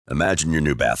Imagine your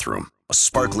new bathroom. A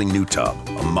sparkling new tub,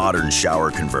 a modern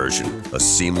shower conversion, a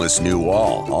seamless new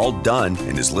wall, all done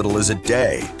in as little as a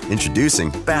day.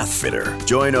 Introducing Bath Fitter.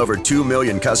 Join over 2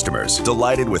 million customers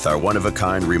delighted with our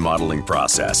one-of-a-kind remodeling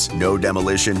process. No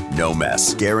demolition, no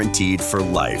mess. Guaranteed for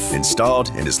life. Installed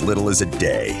in as little as a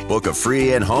day. Book a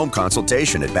free in-home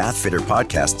consultation at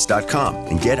bathfitterpodcasts.com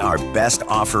and get our best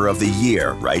offer of the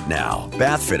year right now.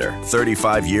 Bath Fitter,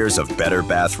 35 years of better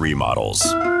bath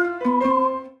remodels.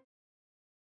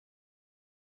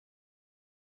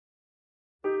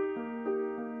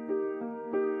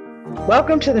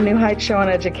 Welcome to the New Heights Show on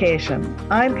Education.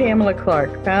 I'm Pamela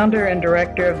Clark, founder and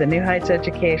director of the New Heights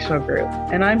Educational Group,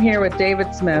 and I'm here with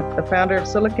David Smith, the founder of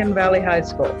Silicon Valley High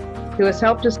School, who has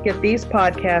helped us get these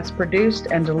podcasts produced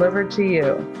and delivered to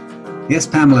you. Yes,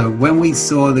 Pamela, when we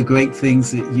saw the great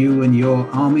things that you and your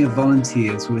army of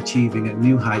volunteers were achieving at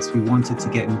New Heights, we wanted to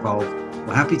get involved.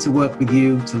 We're happy to work with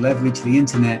you to leverage the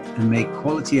internet and make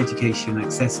quality education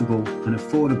accessible and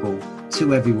affordable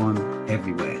to everyone,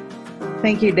 everywhere.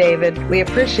 Thank you, David. We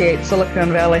appreciate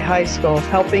Silicon Valley High School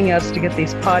helping us to get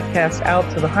these podcasts out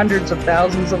to the hundreds of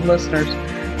thousands of listeners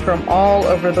from all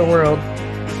over the world.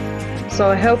 So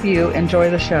I hope you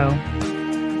enjoy the show.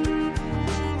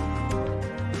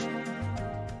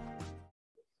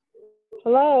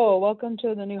 Hello, welcome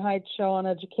to the New Heights Show on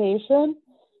Education.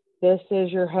 This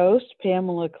is your host,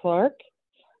 Pamela Clark,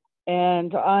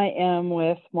 and I am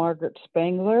with Margaret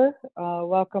Spangler.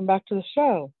 Welcome back to the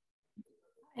show.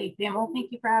 Hey, Pamela,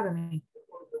 thank you for having me.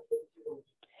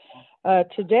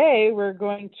 Today, we're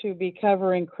going to be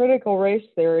covering critical race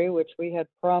theory, which we had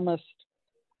promised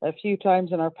a few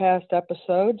times in our past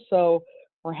episodes. So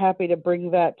we're happy to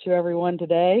bring that to everyone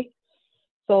today.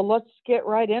 So let's get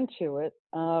right into it.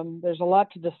 There's a lot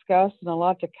to discuss and a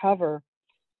lot to cover.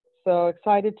 So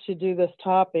excited to do this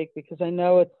topic because I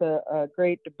know it's a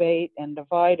great debate and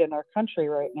divide in our country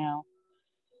right now.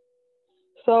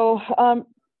 So,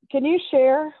 can you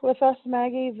share with us,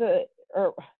 Maggie,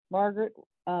 or Margaret,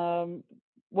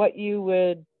 what you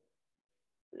would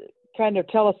kind of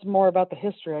tell us more about the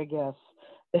history, I guess,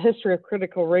 the history of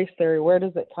critical race theory? Where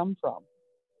does it come from?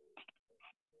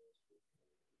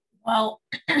 Well,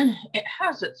 it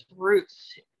has its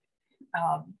roots,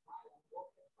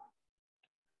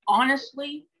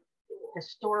 honestly,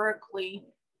 historically,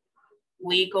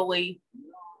 legally,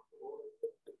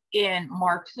 in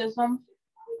Marxism.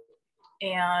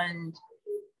 And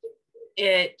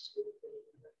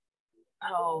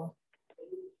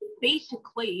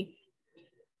basically,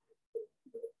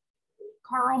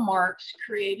 Karl Marx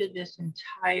created this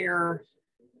entire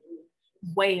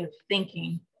way of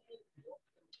thinking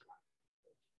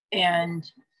and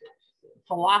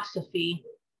philosophy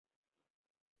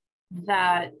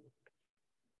that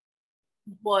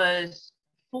was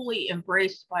fully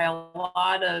embraced by a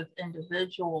lot of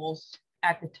individuals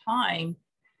at the time,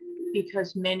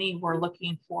 because many were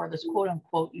looking for this quote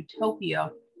unquote utopia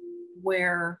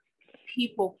where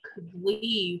people could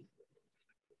leave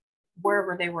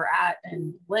wherever they were at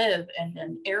and live in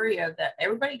an area that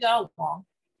everybody got along.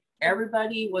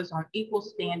 Everybody was on equal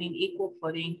standing, equal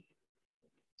footing,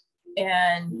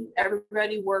 and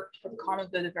everybody worked for the common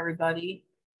good of everybody,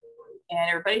 and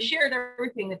everybody shared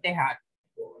everything that they had.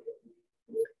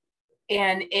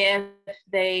 And if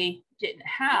they didn't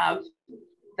have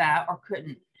that or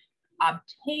couldn't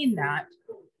obtain that,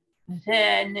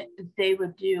 then they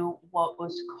would do what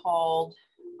was called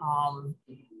I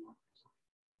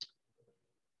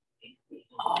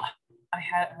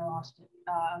lost it,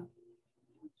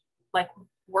 like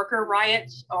worker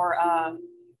riots or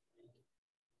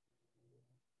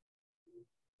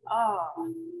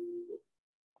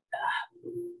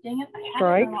dang it,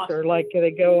 strikes, or like they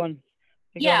go on.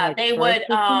 Yeah, they would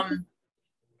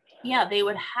yeah, they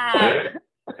would have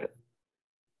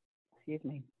excuse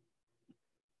me.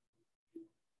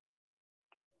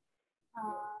 I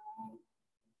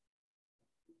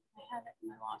had it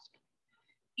and I lost it.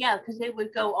 Yeah, because they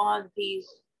would go on these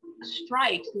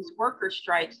strikes, these worker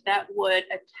strikes that would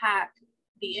attack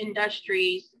the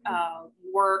industry's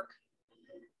work,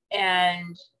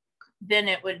 and then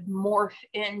it would morph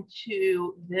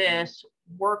into this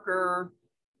worker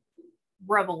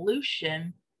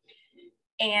revolution.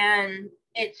 And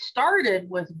it started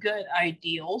with good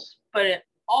ideals, but it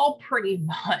all pretty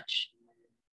much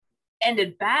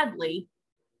ended badly,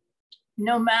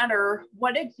 no matter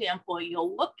what example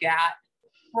you'll look at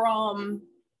from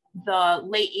the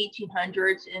late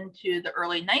 1800s into the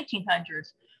early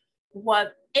 1900s.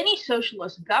 What any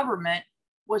socialist government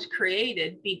was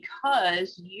created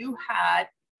because you had,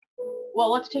 well,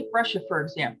 let's take Russia, for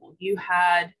example. You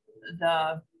had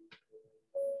the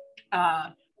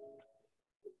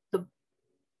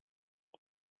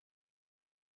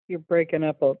You're breaking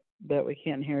up a bit. We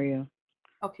can't hear you.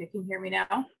 Okay, can you hear me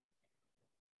now?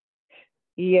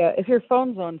 Yeah, if your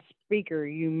phone's on speaker,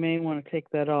 you may want to take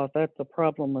that off. That's a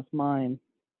problem with mine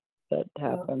that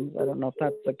happens. I don't know if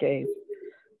that's the case.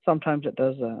 Sometimes it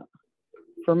does that.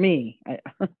 For me.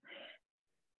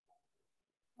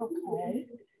 Okay.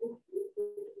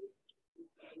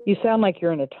 You sound like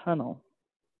you're in a tunnel.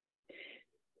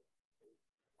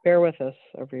 Bear with us,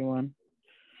 everyone.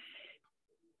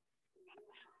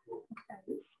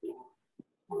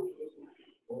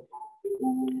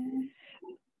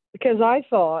 Because I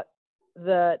thought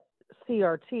that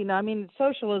CRT, now I mean,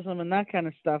 socialism and that kind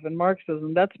of stuff and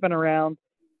Marxism, that's been around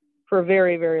for a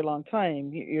very, very long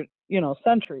time,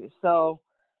 centuries. So,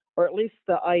 or at least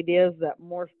the ideas that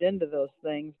morphed into those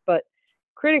things. But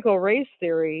critical race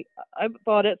theory, I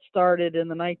thought it started in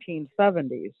the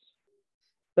 1970s,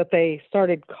 that they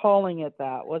started calling it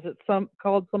that. Was it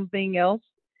called something else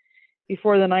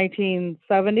before the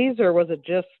 1970s, or was it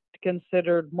just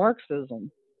considered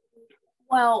Marxism?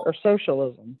 Well, or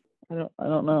socialism? I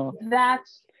don't know.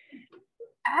 That's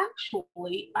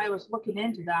actually, I was looking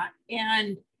into that,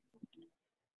 and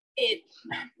it's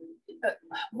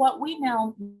what we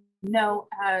now know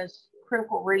as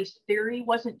critical race theory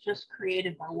wasn't just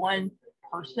created by one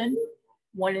person,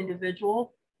 one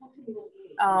individual.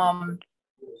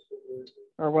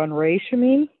 Or one race, you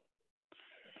mean?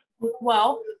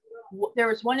 Well, there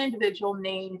was one individual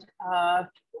named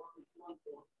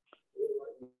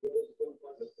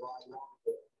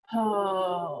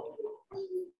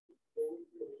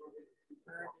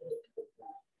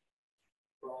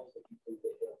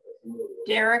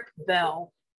Derek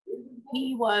Bell.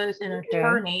 He was an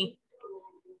attorney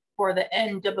for the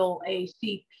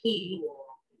NAACP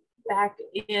back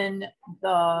in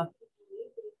the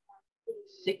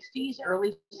 60s,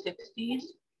 early 60s.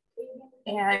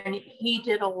 And he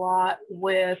did a lot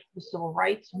with the civil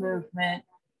rights movement,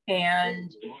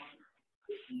 and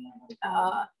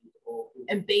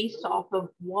based off of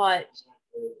what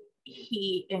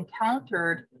he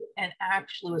encountered and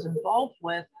actually was involved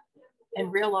with,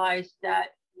 and realized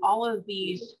that all of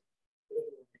these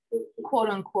quote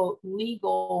unquote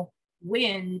legal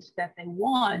wins that they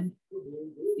won,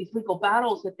 these legal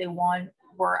battles that they won,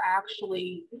 were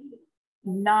actually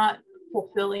not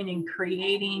fulfilling and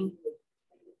creating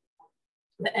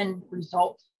the end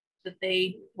results that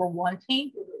they were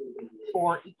wanting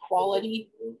for equality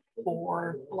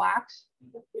for Blacks.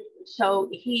 So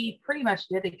he pretty much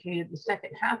dedicated the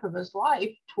second half of his life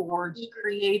towards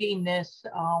creating this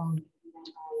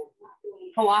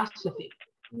philosophy.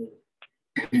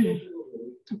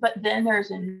 But then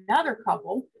there's another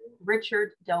couple,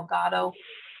 Richard Delgado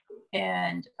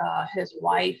and his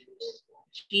wife,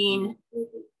 Jean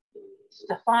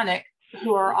Stefanik,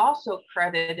 who are also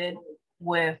credited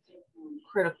with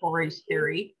critical race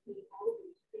theory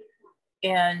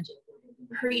and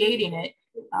creating it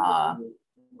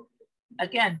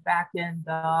again back in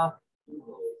the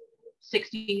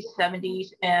 60s,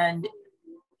 70s, and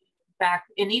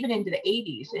even into the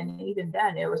 80s. And even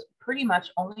then, it was pretty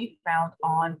much only found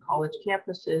on college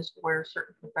campuses where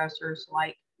certain professors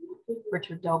like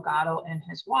Richard Delgado and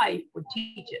his wife would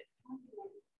teach it.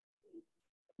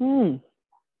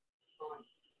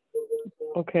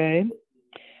 Okay.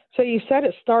 So you said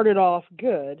it started off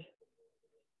good.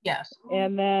 Yes.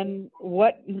 And then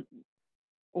what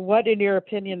in your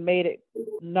opinion made it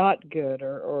not good,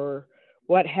 or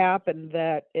what happened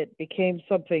that it became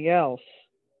something else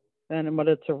than what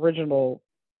its original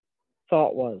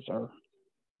thought was? Or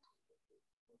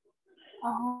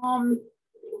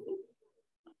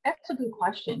that's a good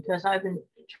question, because I've been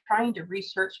trying to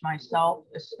research myself,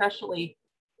 especially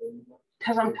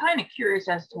because I'm kind of curious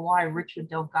as to why Richard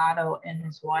Delgado and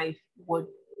his wife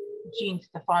Jean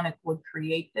Stefanik would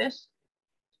create this.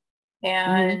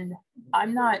 And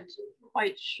I'm not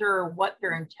quite sure what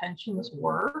their intentions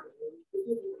were.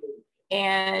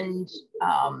 And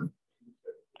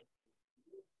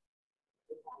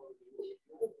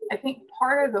I think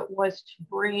part of it was to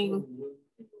bring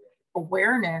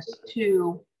awareness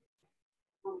to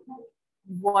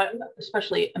what,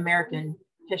 especially American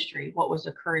history, what was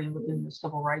occurring within the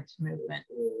civil rights movement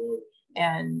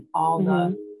and all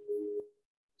the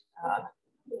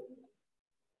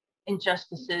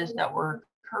injustices that were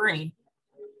occurring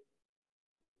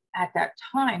at that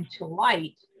time to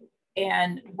light,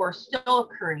 and were still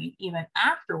occurring even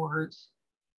afterwards.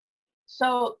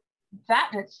 So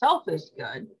that in itself is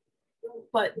good.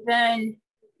 But then,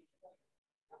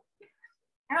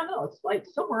 I don't know, it's like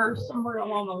somewhere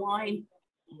along the line,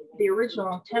 the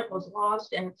original intent was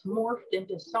lost and it's morphed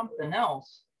into something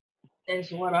else.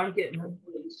 is what I'm getting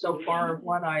so far of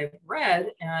what I've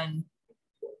read, and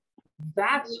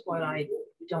that's what I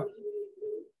don't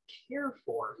care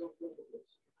for.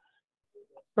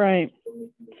 Right.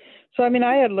 So, I mean,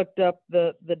 I had looked up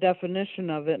the definition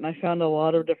of it, and I found a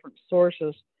lot of different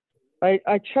sources.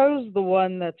 I chose the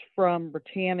one that's from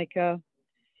Britannica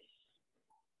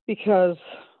because,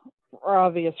 for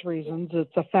obvious reasons,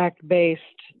 it's a fact-based,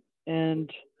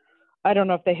 and I don't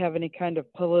know if they have any kind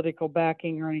of political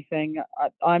backing or anything.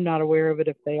 I'm not aware of it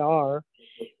if they are.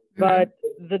 But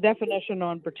the definition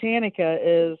on Britannica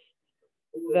is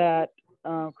that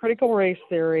critical race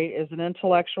theory is an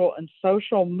intellectual and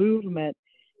social movement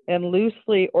and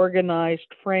loosely organized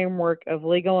framework of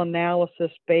legal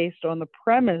analysis based on the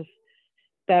premise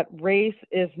that race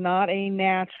is not a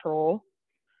natural,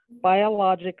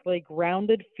 biologically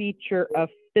grounded feature of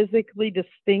physically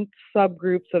distinct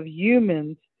subgroups of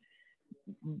human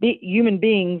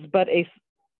beings, but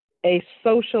a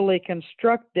socially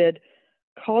constructed,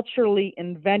 culturally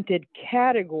invented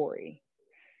category,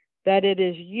 that it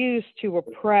is used to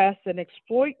oppress and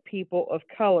exploit people of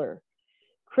color.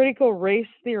 Critical race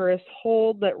theorists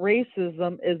hold that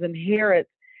racism is inherent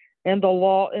in the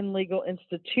law and legal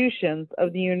institutions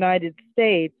of the United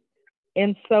States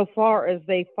insofar as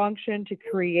they function to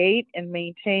create and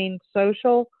maintain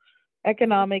social,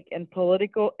 economic, and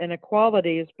political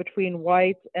inequalities between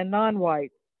whites and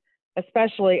non-whites,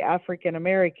 especially African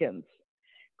Americans.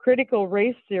 Critical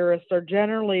race theorists are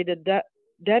generally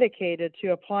dedicated to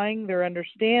applying their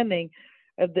understanding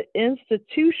of the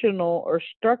institutional or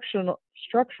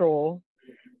structural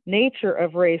nature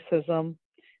of racism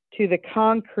to the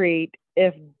concrete,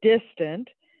 if distant,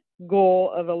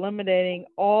 goal of eliminating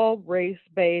all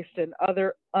race-based and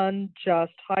other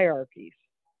unjust hierarchies.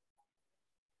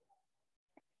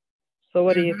 So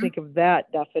what do you think of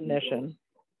that definition?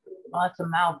 Well, that's a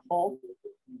mouthful.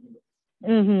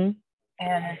 Mm-hmm.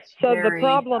 And it's so very, the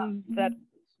problem that,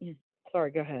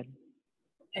 sorry, go ahead.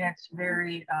 And it's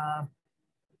very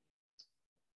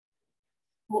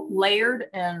layered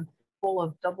and full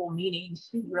of double meanings.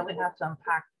 You really have to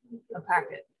unpack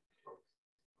it.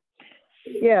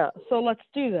 Yeah, so let's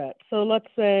do that. So let's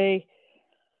say,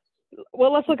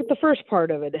 well, let's look at the first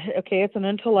part of it. Okay, it's an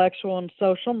intellectual and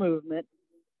social movement,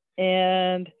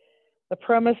 and the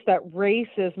premise that race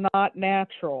is not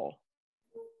natural,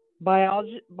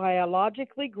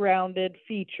 biologically grounded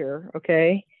feature,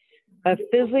 okay, of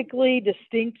physically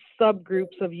distinct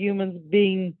subgroups of humans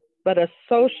being, but a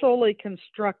socially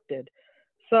constructed.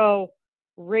 So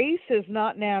race is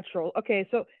not natural. Okay,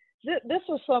 so this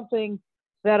was something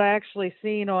that I actually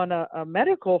seen on a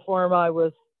medical form I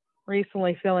was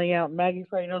recently filling out. Maggie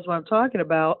probably knows what I'm talking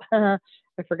about. I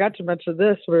forgot to mention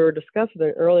this. We were discussing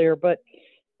it earlier, but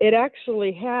it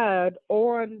actually had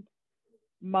on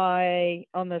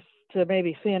this to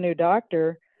maybe see a new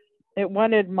doctor. It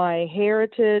wanted my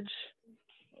heritage.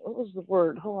 What was the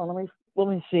word? Hold on, let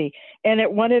me see. And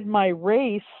it wanted my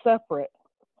race separate.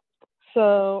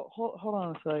 So hold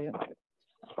on a second.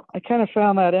 I kind of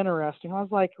found that interesting. I was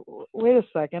like, wait a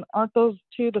second, aren't those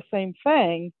two the same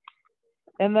thing?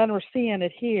 And then we're seeing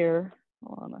it here.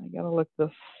 Hold on, I gotta look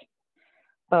this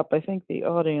up. I think the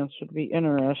audience would be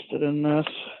interested in this.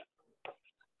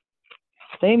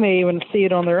 They may even see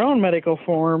it on their own medical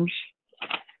forms.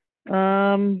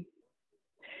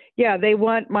 Yeah, they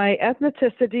want my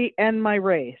ethnicity and my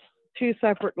race. Two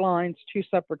separate lines, two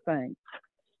separate things.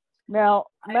 Now,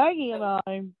 Maggie and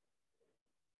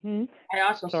I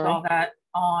also saw that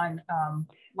on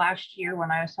last year when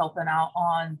I was helping out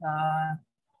on the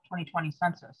 2020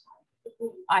 census.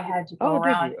 I had to go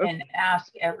around and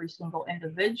ask every single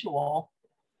individual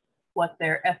what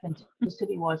their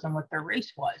ethnicity was and what their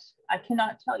race was. I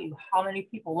cannot tell you how many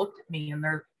people looked at me and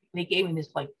they gave me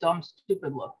this like dumb,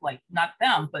 stupid look. Like, not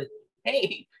them, but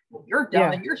hey, you're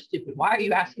dumb and you're stupid. Why are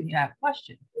you asking me that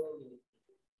question?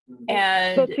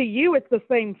 And so to you, it's the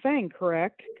same thing,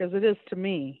 correct? Because it is to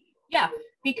me. Yeah,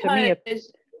 because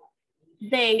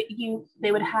they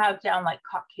would have down like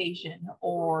Caucasian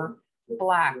or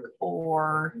Black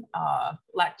or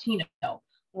Latino.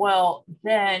 Well,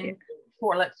 then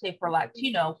let's say for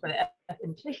Latino, for the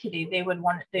ethnicity, they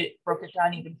broke it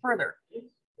down even further.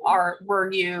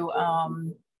 Were you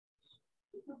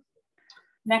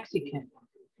Mexican?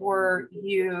 Were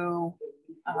you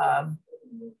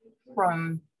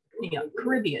from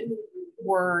Caribbean?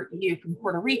 Were you from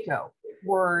Puerto Rico?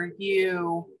 Were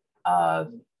you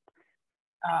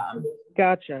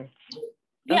gotcha.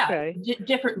 Yeah, okay.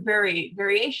 Different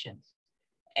variations.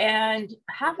 And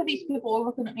half of these people are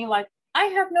looking at me like, I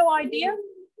have no idea.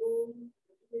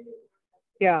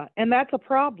 Yeah, and that's a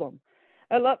problem.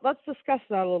 Let's discuss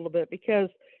that a little bit, because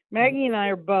Maggie and I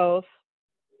are both,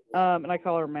 and I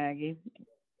call her Maggie,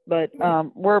 but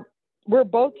we're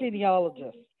both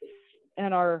genealogists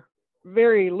in our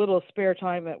very little spare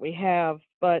time that we have,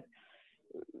 but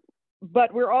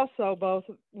we're also both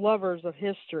lovers of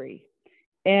history.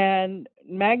 And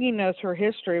Maggie knows her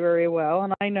history very well,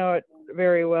 and I know it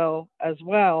very well as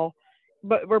well.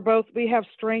 But we have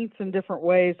strengths in different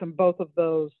ways in both of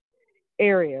those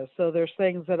areas. So there's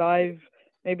things that I've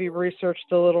maybe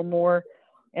researched a little more,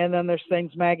 and then there's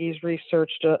things Maggie's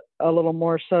researched a little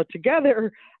more. So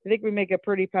together, I think we make a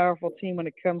pretty powerful team when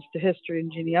it comes to history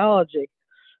and genealogy.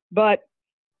 But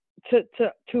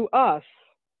to us,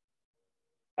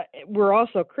 we're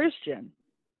also Christian.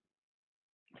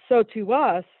 So to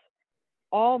us,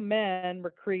 all men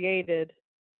were created,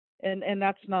 and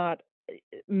that's not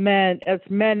men, it's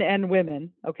men and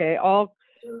women, okay? All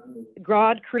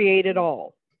God created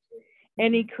all.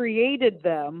 And he created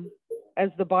them, as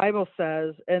the Bible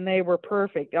says, and they were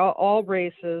perfect. All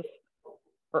races,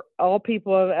 or all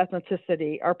people of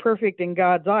ethnicity, are perfect in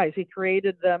God's eyes. He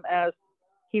created them as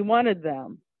he wanted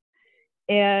them.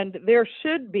 And there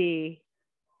should be,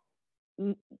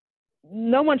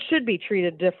 no one should be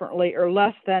treated differently or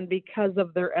less than because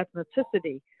of their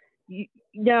ethnicity.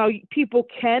 Now, people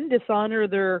can dishonor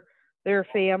their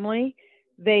family,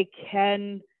 they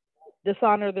can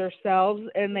dishonor themselves,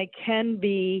 and they can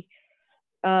be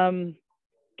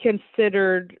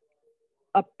considered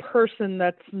a person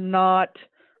that's not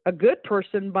a good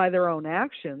person by their own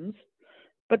actions.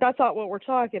 But that's not what we're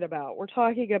talking about. We're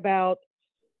talking about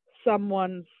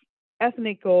someone's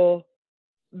ethnical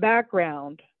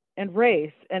background and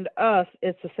race, and us,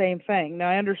 it's the same thing. Now,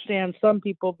 I understand some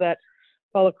people that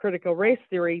follow critical race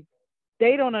theory,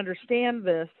 they don't understand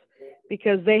this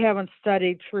because they haven't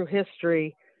studied true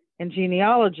history and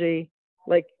genealogy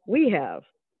like we have.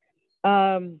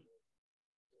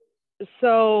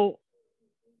 So,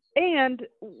 and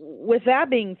with that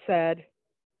being said,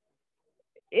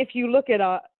 if you look at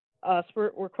us,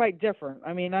 we're quite different.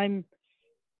 I mean,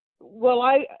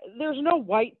 there's no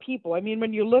white people. I mean,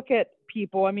 when you look at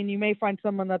people, I mean, you may find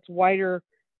someone that's whiter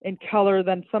in color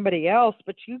than somebody else,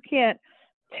 but you can't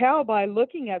tell by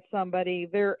looking at somebody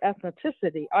their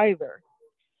ethnicity either.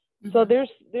 Mm-hmm. So there's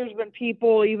been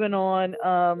people even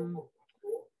on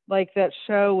like that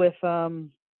show with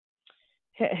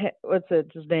what's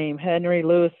his name, Henry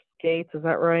Louis Gates, is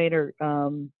that right? Or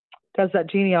does that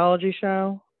genealogy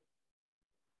show?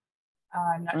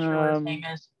 I'm not sure what his name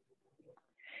is.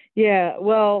 Yeah,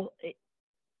 well,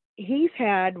 he's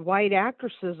had white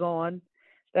actresses on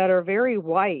that are very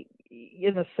white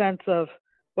in the sense of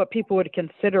what people would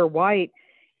consider white,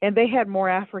 and they had more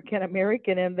African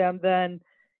American in them than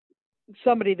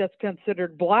somebody that's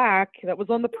considered black that was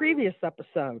on the previous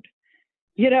episode,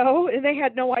 and they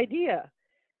had no idea,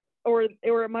 or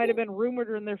it might have been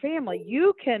rumored in their family.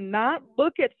 You cannot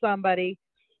look at somebody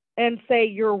and say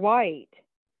you're white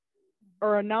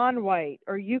or a non-white,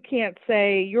 or you can't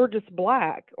say you're just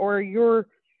black or you're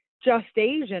just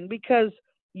Asian, because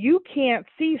you can't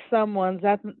see someone's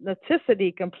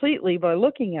ethnicity completely by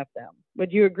looking at them.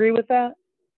 Would you agree with that?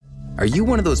 Are you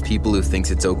one of those people who thinks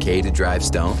it's okay to drive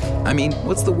stoned? I mean,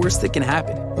 what's the worst that can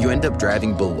happen? You end up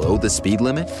driving below the speed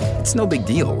limit? It's no big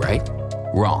deal, right?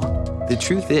 Wrong. The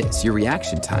truth is, your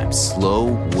reaction times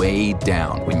slow way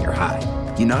down when you're high.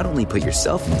 You not only put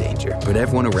yourself in danger, but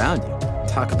everyone around you.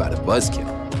 Talk about a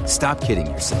buzzkill. Stop kidding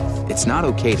yourself. It's not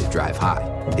okay to drive high.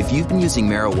 If you've been using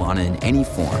marijuana in any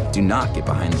form, do not get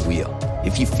behind the wheel.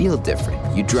 If you feel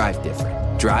different, you drive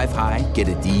different. Drive high, get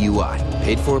a DUI.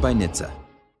 Paid for by NHTSA.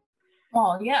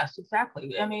 Well, yes,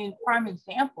 exactly. I mean, prime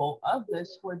example of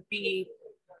this would be,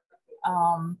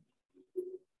 a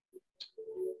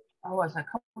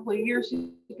couple of years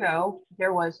ago,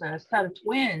 there was a set of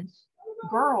twins,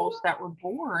 girls that were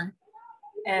born,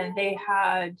 and they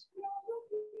had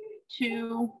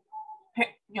two,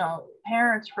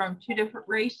 parents from two different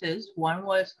races. One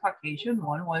was Caucasian,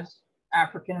 one was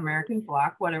African American,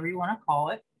 black, whatever you want to call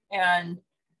it. And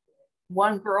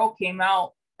one girl came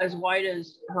out as white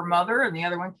as her mother, and the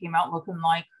other one came out looking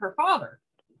like her father.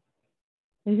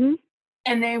 Mm-hmm.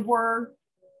 And they were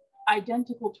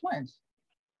identical twins.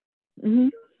 Mm-hmm.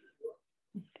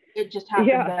 It just happened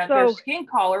that their skin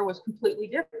color was completely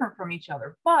different from each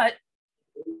other. But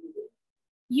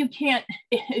you can't,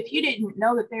 if you didn't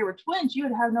know that they were twins, you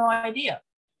would have no idea.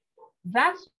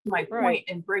 That's my point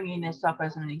in bringing this up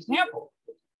as an example.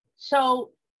 So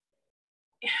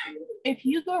if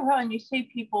you go around and you say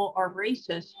people are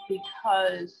racist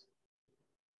because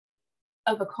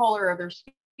of the color of their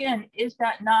skin, is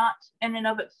that not in and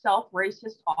of itself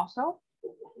racist also?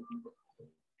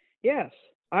 Yes,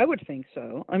 I would think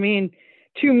so. I mean,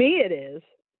 To me, it is.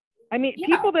 I mean, Yeah,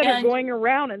 people that are going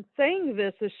around and saying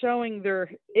this is showing their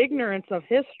ignorance of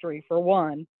history, for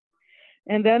one,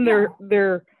 and then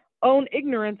their own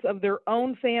ignorance of their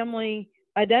own family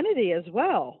identity as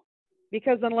well.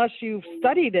 Because unless you've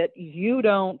studied it, you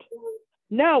don't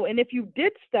know. And if you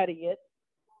did study it,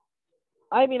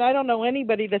 I mean, I don't know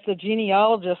anybody that's a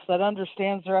genealogist that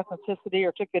understands their ethnicity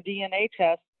or took a DNA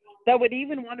test that would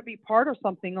even want to be part of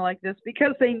something like this,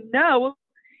 because they know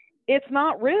it's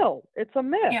not real. It's a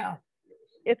myth. Yeah.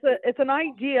 It's an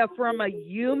idea from a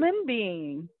human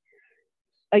being.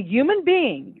 A human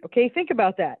being. Okay, think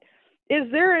about that.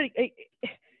 Is there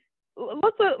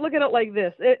let's look at it like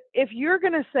this. If you're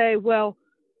going to say, well,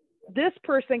 this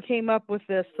person came up with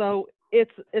this, so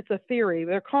it's a theory.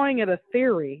 They're calling it a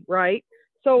theory, right?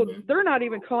 So they're not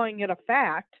even calling it a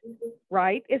fact,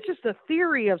 right? It's just a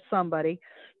theory of somebody.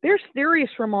 There's theories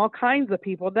from all kinds of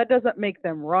people. That doesn't make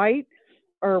them right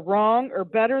or wrong or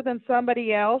better than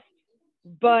somebody else,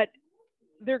 but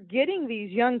they're getting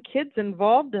these young kids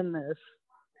involved in this,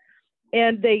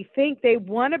 and they think they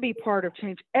want to be part of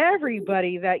change.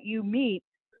 Everybody that you meet,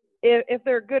 if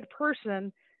they're a good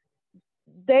person,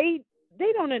 they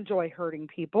don't enjoy hurting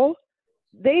people.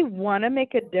 They want to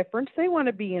make a difference. They want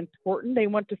to be important. They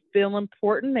want to feel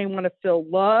important. They want to feel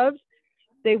loved.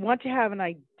 They want to have an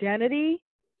identity.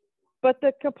 But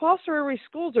the compulsory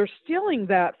schools are stealing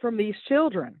that from these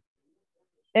children.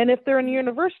 And if they're in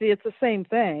university, it's the same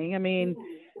thing. I mean,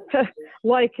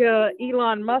 like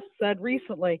Elon Musk said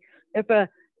recently, if a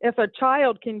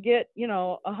child can get,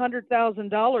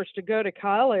 $100,000 to go to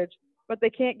college, but they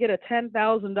can't get a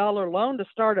 $10,000 loan to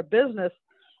start a business,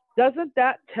 doesn't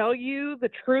that tell you the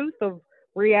truth of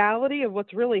reality of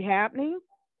what's really happening?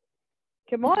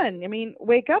 Come on. I mean,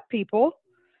 wake up, people.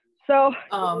 So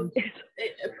a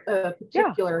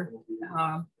particular,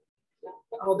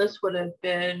 this would have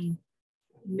been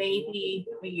maybe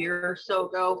a year or so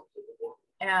ago.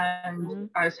 And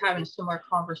I was having a similar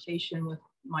conversation with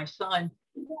my son.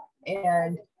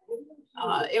 And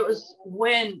it was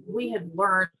when we had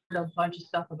learned a bunch of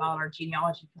stuff about our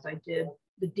genealogy, because I did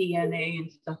the DNA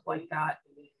and stuff like that,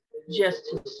 just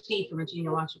to see from a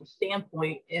genealogical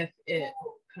standpoint if it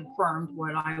confirmed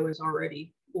what I was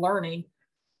already learning.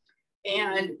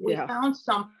 And we found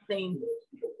something.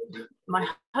 My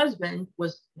husband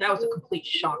that was a complete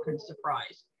shock and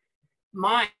surprise.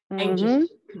 Mine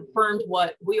just confirmed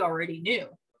what we already knew.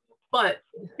 But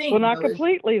the thing, well, not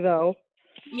completely though.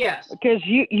 Yes. Because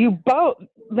you both,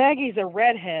 Maggie's a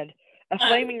redhead, a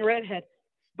flaming redhead,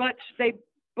 but they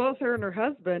both, her and her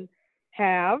husband,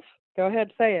 have, go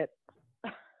ahead, say it.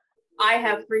 I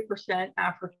have 3%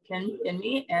 African in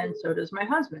me, and so does my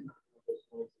husband.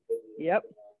 Yep.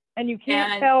 And you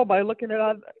can't tell by looking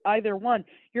at either one.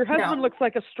 Your husband looks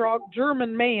like a strong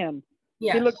German man.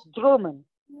 Yes. He looks German.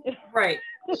 Right.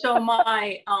 So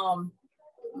my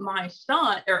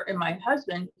son, and my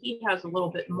husband, he has a little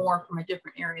bit more from a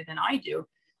different area than I do.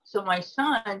 So my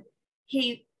son,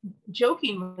 he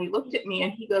jokingly looked at me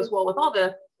and he goes, well, with all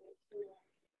the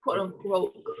quote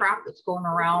unquote crap that's going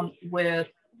around with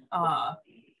how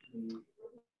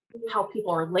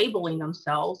people are labeling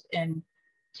themselves and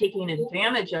taking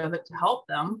advantage of it to help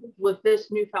them, with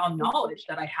this newfound knowledge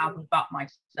that I have about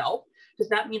myself, does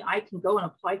that mean I can go and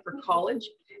apply for college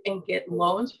and get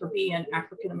loans for being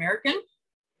African American?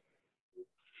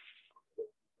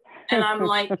 And I'm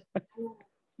like,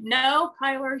 no,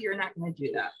 Kyler, you're not going to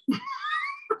do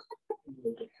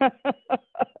that.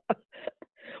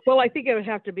 Well, I think it would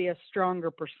have to be a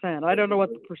stronger percent. I don't know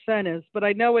what the percent is, but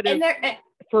I know it is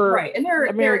for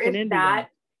American Indian.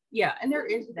 That. Yeah, and there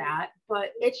is that,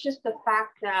 but it's just the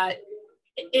fact that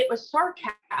it was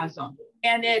sarcasm,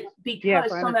 and it's because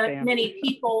many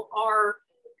people are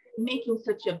making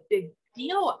such a big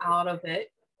deal out of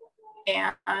it,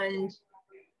 and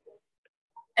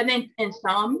then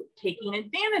some taking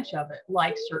advantage of it,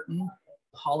 like certain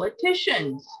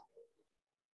politicians,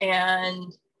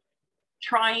 and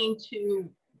trying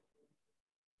to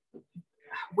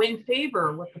win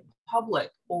favor with the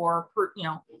public, or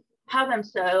have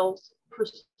themselves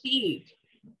perceived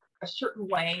a certain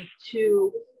way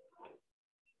to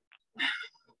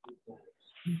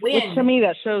win. Which to me,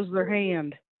 that shows their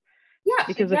hand. Yes,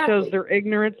 because exactly. It shows their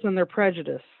ignorance and their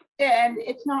prejudice. And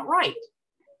it's not right.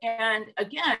 And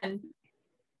again,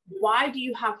 why do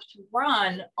you have to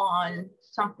run on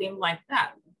something like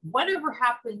that? Whatever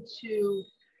happened to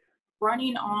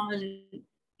running on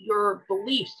your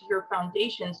beliefs, your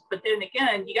foundations? But then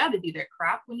again, you got to do that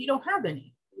crap when you don't have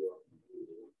any.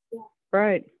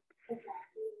 Right.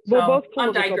 Well, both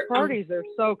political parties are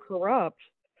so corrupt.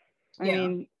 I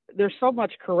mean, there's so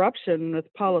much corruption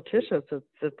with politicians.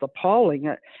 It's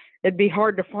appalling. It'd be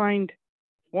hard to find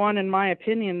one, in my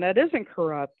opinion, that isn't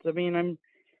corrupt. I mean,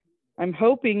 I'm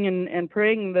hoping and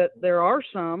praying that there are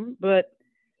some, but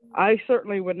I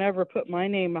certainly would never put my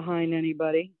name behind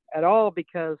anybody at all,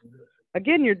 because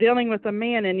again, you're dealing with a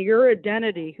man, and your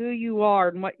identity, who you are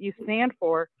and what you stand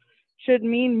for, should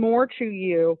mean more to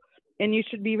you. And you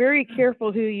should be very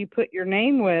careful who you put your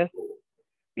name with,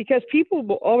 because people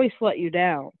will always let you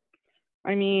down.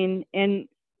 I mean, and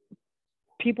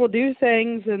people do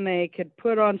things and they could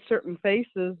put on certain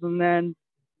faces and then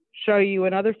show you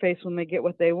another face when they get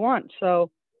what they want. So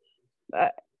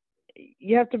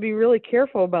you have to be really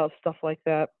careful about stuff like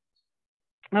that.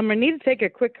 I need to take a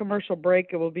quick commercial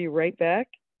break, and we'll be right back.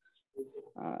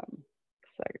 Second.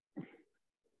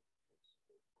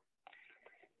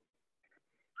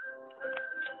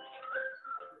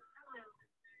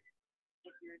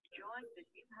 If you're enjoying the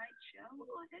New Heights show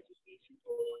on education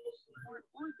or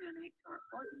donate to our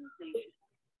organization,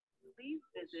 please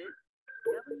visit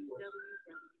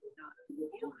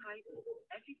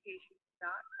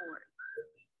www.newheightseducation.org.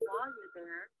 While you're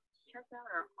there, check out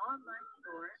our online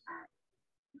store at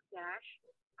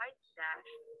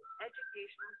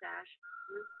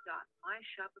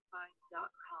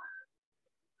heights-educational-group.myshopify.com.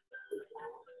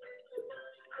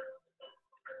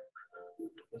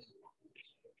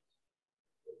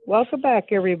 Welcome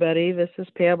back, everybody. This is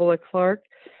Pamela Clark,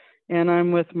 and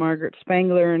I'm with Margaret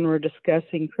Spangler, and we're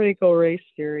discussing critical race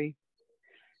theory.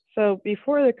 So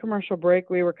before the commercial break,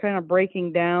 we were kind of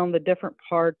breaking down the different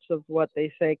parts of what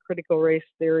they say critical race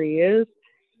theory is,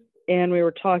 and we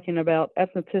were talking about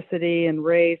ethnicity and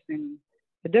race and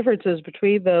the differences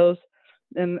between those,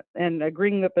 and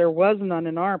agreeing that there was none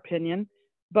in our opinion.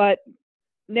 But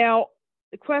now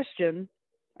the question,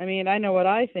 I know what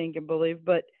I think and believe,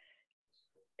 but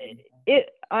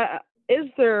is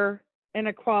there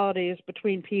inequalities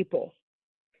between people,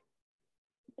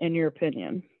 in your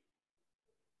opinion?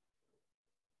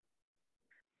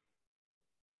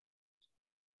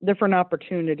 Different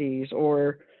opportunities,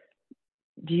 or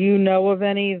do you know of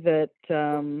any that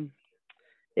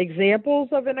examples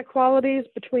of inequalities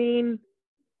between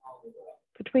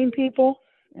people?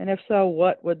 And if so,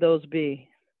 what would those be?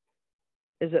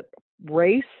 Is it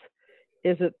race?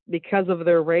 Is it because of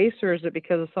their race, or is it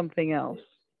because of something else?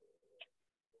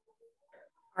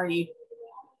 Are you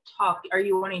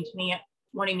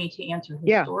wanting me to answer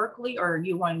historically, or are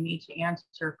you wanting me to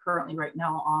answer currently right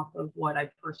now off of what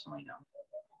I personally know?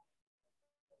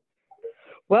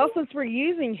 Well, since we're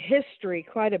using history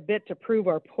quite a bit to prove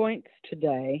our points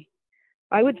today,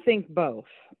 I would think both.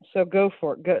 So go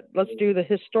for it. Good. Let's do the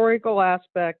historical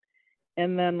aspect,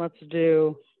 and then let's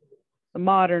do the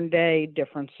modern day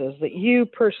differences that you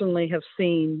personally have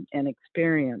seen and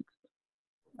experienced.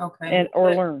 Okay.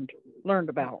 Or learned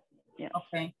about. Yeah.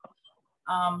 Okay.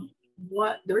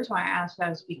 The reason why I asked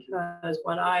that is because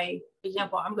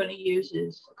example I'm going to use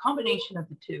is a combination of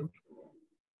the two,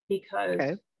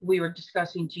 because we were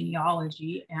discussing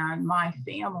genealogy, and my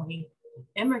family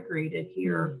immigrated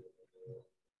here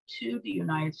to the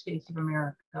United States of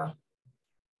America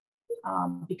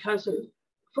because of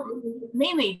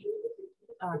mainly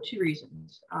two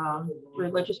reasons: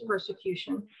 religious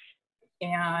persecution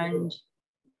and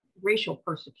racial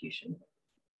persecution.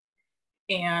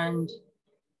 And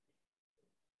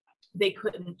they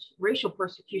couldn't, racial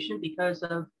persecution because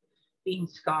of being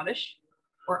Scottish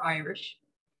or Irish,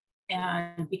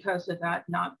 and because of that,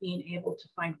 not being able to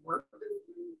find work,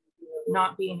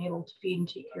 not being able to feed and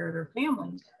take care of their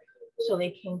families. So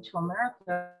they came to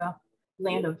America,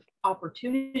 land of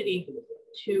opportunity,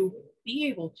 to be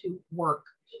able to work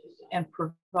and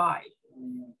provide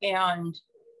and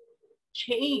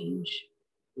change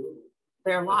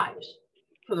their lives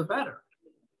for the better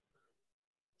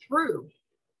through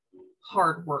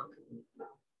hard work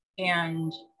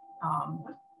and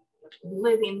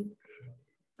living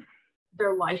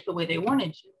their life the way they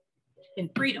wanted to, in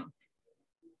freedom.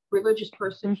 Religious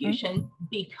persecution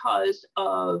because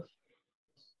of,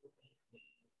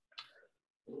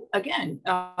 again,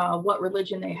 what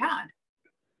religion they had,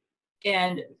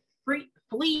 and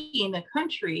fleeing the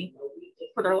country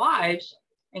for their lives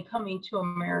and coming to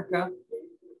America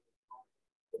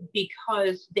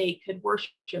because they could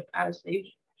worship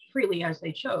freely as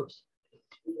they chose.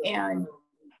 And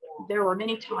there were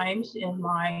many times in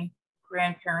my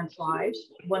grandparents' lives,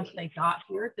 once they got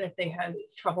here, that they had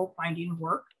trouble finding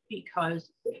work because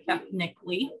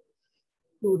ethnically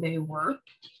who they were.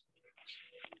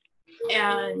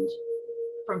 And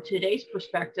from today's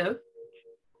perspective,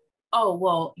 oh,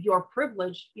 well, you're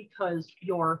privileged because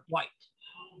you're white.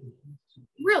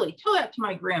 Really, tell that to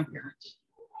my grandparents.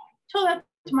 Tell that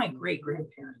to my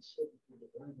great-grandparents.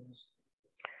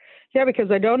 Yeah,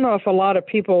 because I don't know if a lot of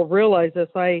people realize this.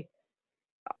 I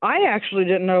actually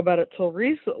didn't know about it till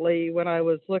recently when I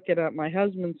was looking at my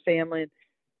husband's family.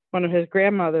 One of his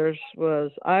grandmothers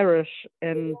was Irish,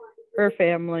 and her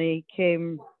family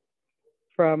came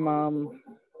from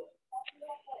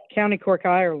County Cork,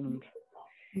 Ireland.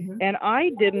 Mm-hmm. And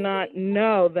I did not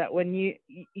know that when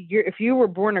if you were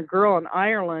born a girl in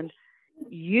Ireland,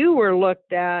 you were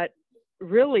looked at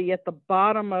really at the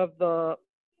bottom of the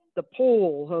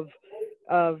poll of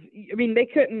I mean, they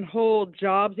couldn't hold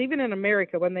jobs even in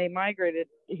America. When they migrated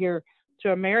here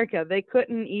to America, they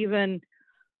couldn't even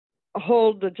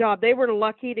hold the job. They were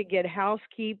lucky to get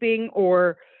housekeeping,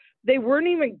 or they weren't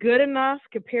even good enough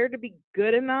compared to be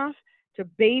good enough to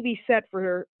babysit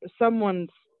for someone's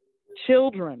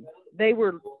children. They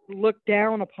were looked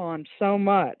down upon so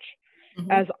much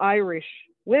as Irish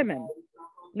women.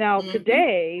 Now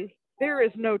today there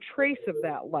is no trace of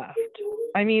that left.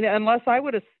 I mean, unless I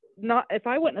would have not, if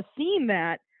I wouldn't have seen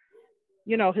that,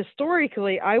 you know,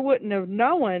 historically, I wouldn't have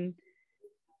known.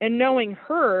 And knowing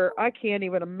her, I can't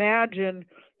even imagine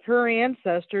her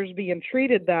ancestors being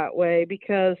treated that way,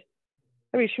 because,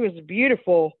 I mean, she was a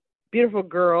beautiful, beautiful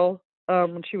girl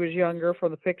when she was younger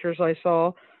from the pictures I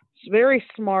saw. She's very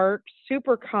smart,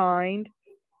 super kind,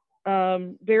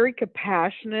 very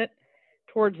compassionate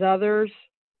towards others,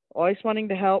 always wanting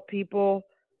to help people,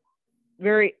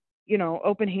 very, you know,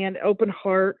 open hand, open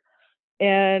heart.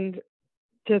 And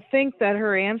to think that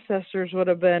her ancestors would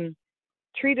have been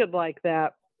treated like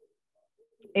that.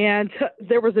 And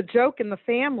there was a joke in the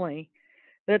family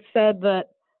that said that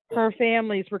her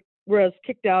family was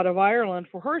kicked out of Ireland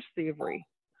for horse thievery.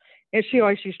 And she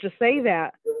always used to say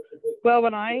that. Well,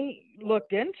 when I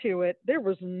looked into it, there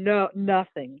was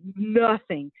nothing.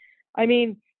 I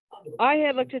mean, I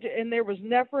had looked at it, and there was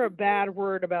never a bad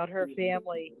word about her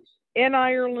family in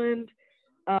Ireland.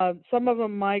 Some of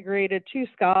them migrated to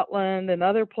Scotland and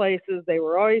other places. They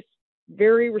were always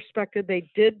very respected. They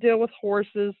did deal with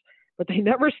horses, but they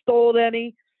never stole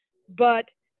any. But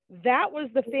that was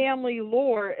the family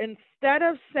lore. Instead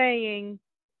of saying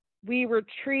we were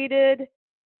treated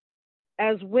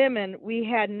as women, we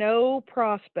had no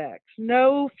prospects,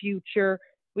 no future.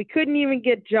 We couldn't even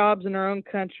get jobs in our own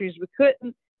countries. We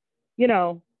couldn't, you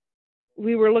know,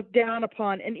 we were looked down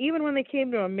upon. And even when they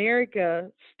came to America,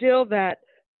 still that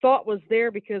thought was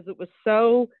there because it was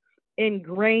so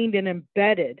ingrained and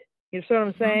embedded. You know what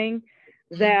I'm saying?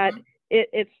 That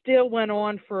it still went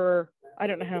on for, I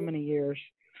don't know how many years,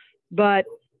 but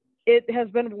it has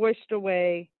been voiced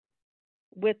away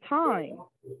with time.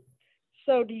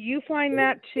 So do you find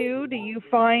that too? Do you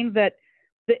find that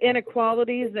the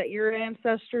inequalities that your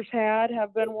ancestors had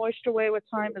have been washed away with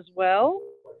time as well?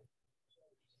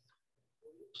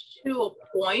 To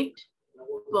a point,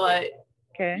 but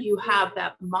okay, you have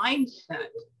that mindset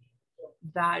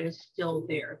that is still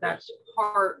there. That's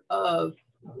part of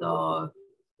the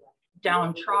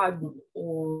downtrodden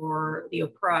or the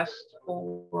oppressed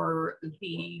or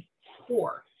the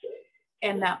poor.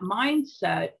 And that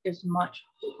mindset is much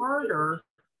harder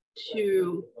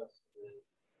to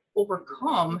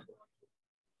overcome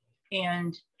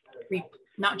and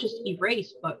not just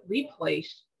erase, but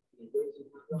replace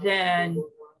than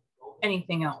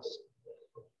anything else.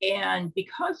 And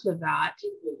because of that,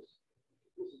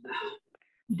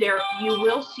 there you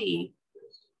will see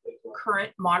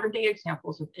current modern day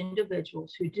examples of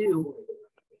individuals who do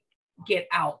get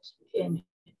out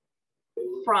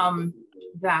from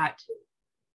that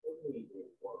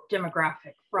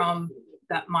demographic, from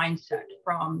that mindset,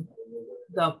 from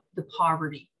the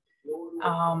poverty,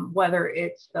 whether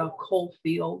it's the coal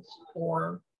fields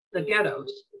or the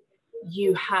ghettos.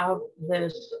 You have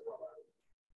this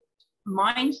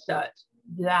mindset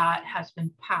that has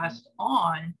been passed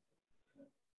on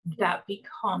that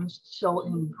becomes so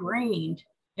ingrained,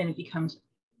 and it becomes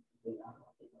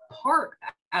part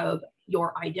of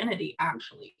your identity,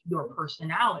 actually, your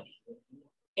personality.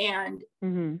 And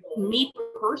me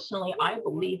personally, I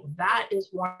believe that is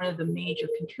one of the major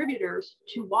contributors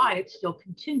to why it's still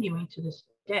continuing to this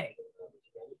day.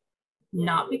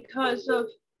 Not because of,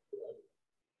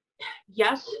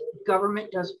 yes,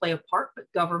 government does play a part,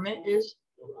 but government is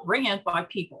ran by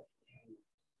people.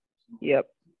 Yep.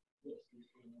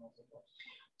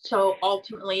 So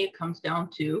ultimately it comes down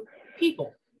to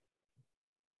people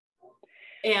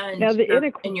and, now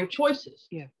and your choices.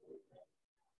 Yeah.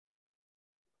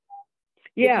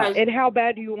 Yeah, because, and how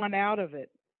bad do you want out of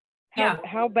it?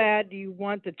 How bad do you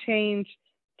want the change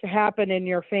to happen in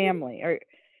your family?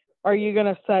 Are you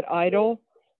going to sit idle?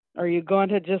 Are you going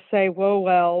to just say,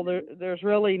 well, there's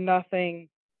really nothing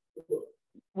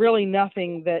really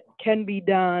nothing that can be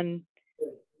done.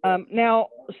 Now,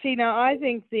 I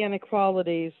think the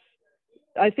inequalities,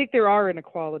 I think there are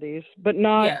inequalities, but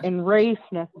not Yes. in race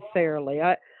necessarily.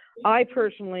 I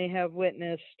personally have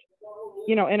witnessed,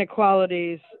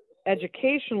 inequalities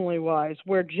educationally wise,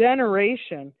 where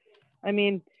generation,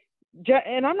 and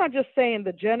I'm not just saying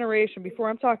the generation before,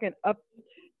 I'm talking up.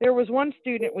 There was one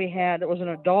student we had that was an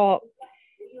adult,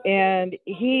 and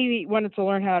he wanted to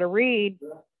learn how to read.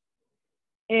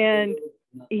 And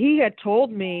he had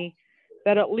told me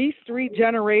that at least 3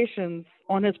 generations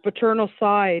on his paternal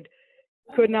side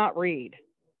could not read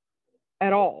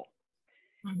at all.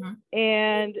 Mm-hmm.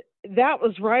 And that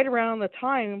was right around the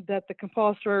time that the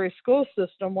compulsory school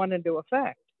system went into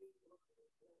effect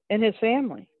in his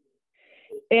family.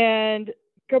 And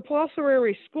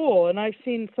compulsory school, and I've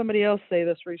seen somebody else say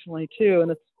this recently too,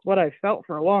 and it's what I felt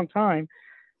for a long time,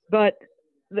 but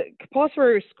the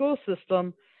compulsory school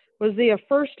system was the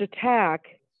first attack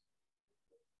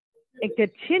and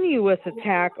continuous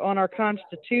attack on our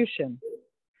Constitution.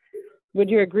 Would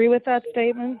you agree with that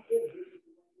statement?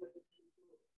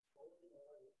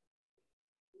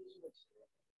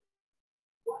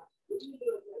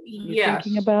 Yes.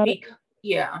 Thinking about it?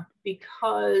 Yeah,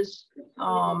 because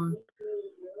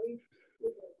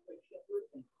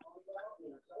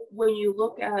when you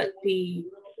look at the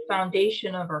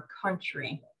foundation of our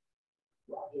country,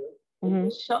 Mm-hmm.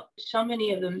 so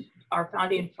many of them, our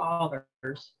founding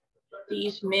fathers,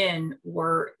 these men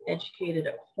were educated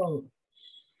at home,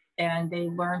 and they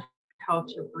learned how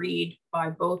to read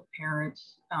by both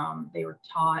parents. They were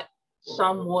taught.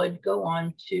 Some would go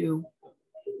on to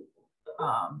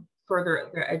further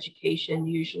their education,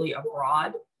 usually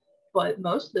abroad, but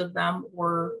most of them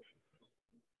were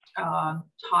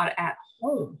taught at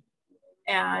home,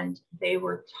 and they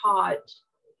were taught.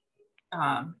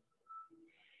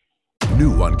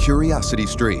 New on Curiosity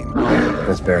Stream.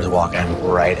 This bear's walking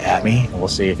right at me. We'll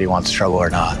see if he wants trouble or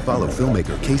not. Follow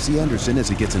filmmaker Casey Anderson as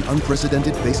he gets an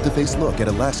unprecedented face-to-face look at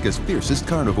Alaska's fiercest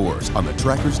carnivores on the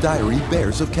Tracker's Diary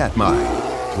Bears of Katmai.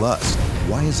 Plus,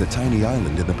 why is a tiny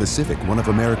island in the Pacific one of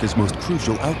America's most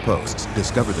crucial outposts?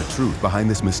 Discover the truth behind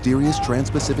this mysterious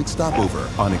trans-Pacific stopover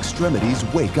on Extremities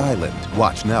Wake Island.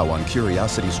 Watch now on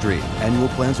Curiosity Stream. Annual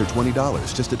plans are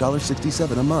 $20, just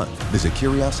 $1.67 a month. Visit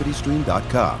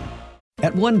curiositystream.com.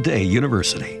 At One Day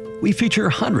University, we feature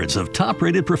hundreds of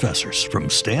top-rated professors from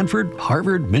Stanford,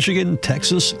 Harvard, Michigan,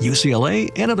 Texas,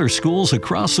 UCLA, and other schools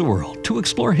across the world to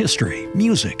explore history,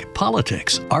 music,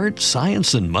 politics, art,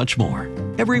 science, and much more.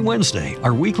 Every Wednesday,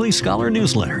 our weekly scholar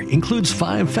newsletter includes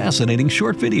 5 fascinating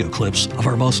short video clips of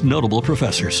our most notable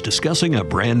professors discussing a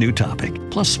brand new topic,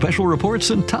 plus special reports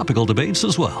and topical debates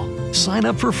as well. Sign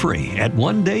up for free at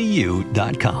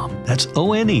onedayu.com. That's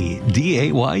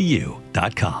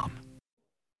ONEDAYU.com.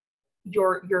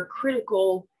 Your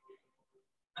critical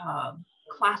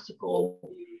classical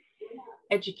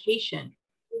education,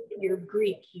 your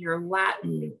Greek, your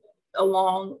Latin,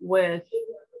 along with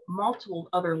multiple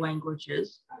other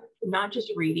languages, not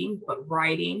just reading, but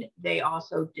writing. They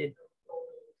also did,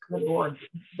 good Lord,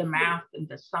 the math and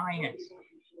the science.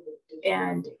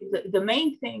 And the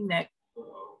main thing that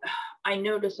I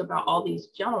notice about all these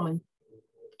gentlemen,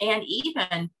 and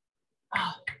even,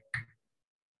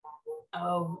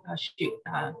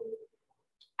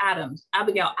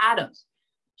 Abigail Adams,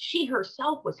 she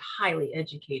herself was highly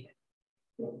educated.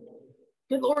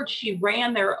 Good Lord, she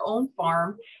ran their own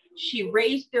farm. She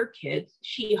raised their kids.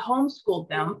 She homeschooled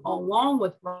them, along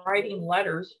with writing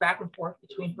letters back and forth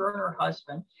between her and her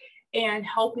husband, and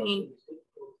helping,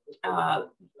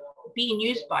 being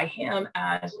used by him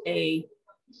as a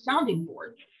sounding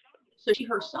board. So she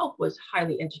herself was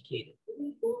highly educated.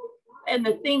 And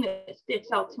the thing that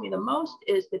sticks out to me the most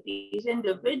is that these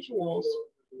individuals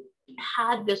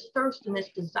had this thirst and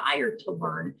this desire to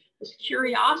learn, this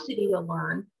curiosity to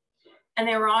learn, and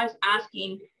they were always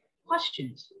asking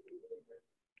questions.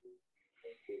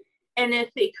 And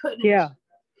if they couldn't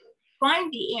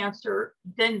find the answer,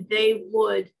 then they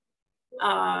would,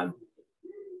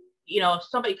 if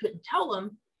somebody couldn't tell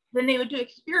them, then they would do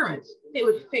experiments. They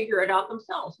would figure it out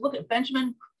themselves. Look at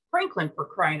Benjamin Franklin, for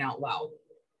crying out loud.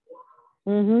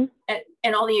 Mm-hmm.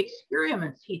 And all the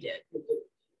experiments he did.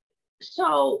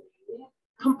 So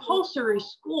compulsory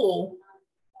school,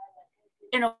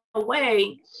 in a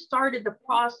way, started the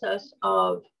process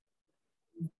of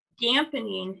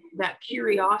dampening that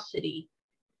curiosity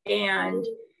and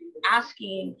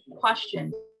asking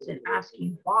questions and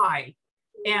asking why,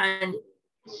 and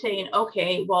saying,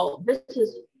 okay, well, this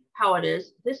is how it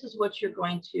is. This is what you're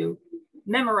going to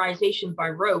memorization by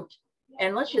rote,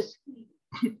 and let's just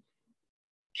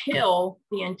kill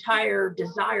the entire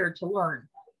desire to learn.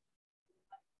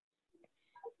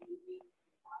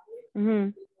 Mm-hmm.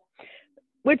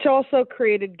 Which also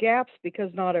created gaps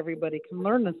because not everybody can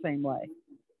learn the same way.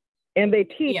 And they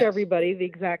teach Yes. everybody the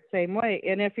exact same way.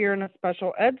 And if you're in a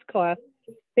special eds class,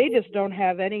 they just don't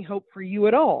have any hope for you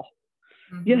at all.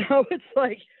 Mhm. You know, it's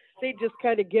like they just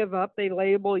kind of give up, they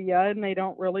label you, and they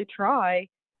don't really try.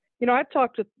 You know, I've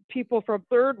talked to people from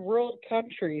third world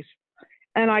countries,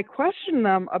 and I question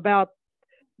them about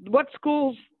what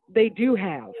schools they do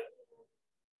have.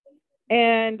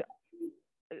 And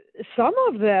some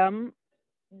of them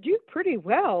do pretty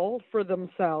well for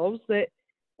themselves. That,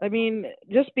 I mean,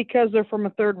 just because they're from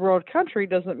a third world country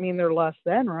doesn't mean they're less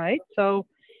than, right? So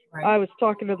Right. I was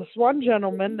talking to this one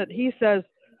gentleman that he says,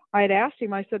 I had asked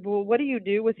him, I said, well, what do you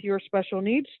do with your special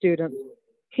needs students?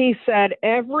 He said,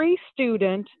 every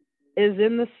student is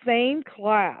in the same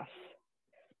class,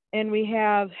 and we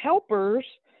have helpers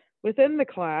within the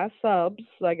class, subs,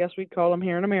 I guess we'd call them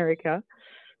here in America,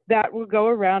 that will go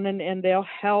around and they'll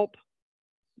help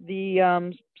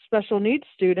the special needs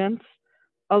students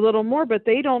a little more, but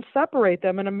they don't separate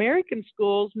them. In American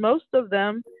schools, most of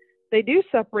them, they do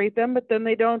separate them, but then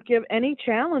they don't give any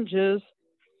challenges,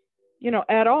 you know,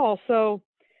 at all. So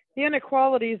the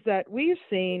inequalities that we've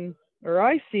seen, or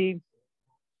I see,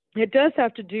 it does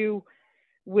have to do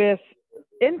with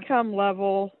income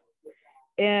level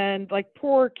and like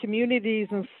poor communities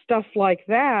and stuff like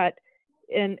that.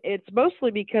 And it's mostly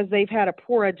because they've had a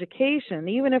poor education.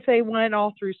 Even if they went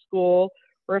all through school,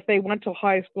 or if they went to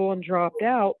high school and dropped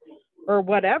out, or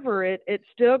whatever, it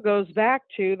still goes back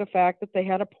to the fact that they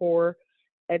had a poor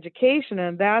education.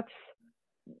 And that's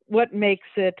what makes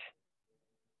it,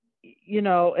 you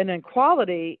know, an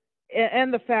inequality.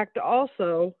 And the fact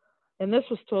also, and this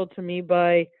was told to me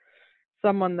by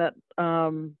someone that,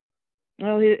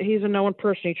 well, he's a known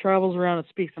person. He travels around and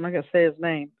speaks. I'm not going to say his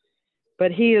name,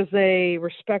 but he is a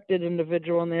respected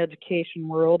individual in the education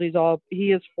world.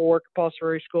 He is for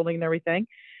compulsory schooling and everything.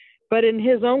 But in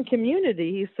his own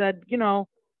community, he said, you know,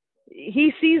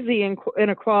 he sees the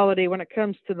inequality when it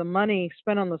comes to the money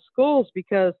spent on the schools,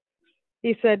 because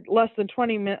he said less than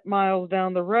 20 miles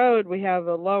down the road, we have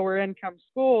a lower income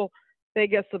school. They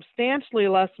get substantially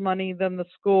less money than the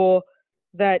school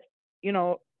that, you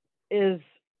know, is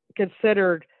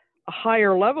considered a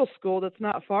higher level school that's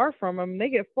not far from them. They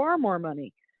get far more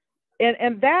money.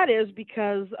 And that is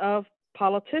because of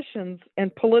politicians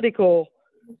and political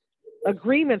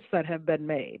agreements that have been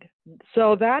made.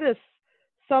 So that is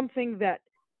something that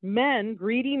men,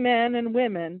 greedy men and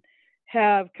women,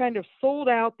 have kind of sold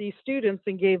out these students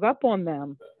and gave up on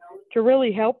them to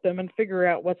really help them and figure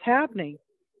out what's happening.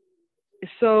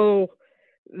 So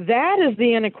that is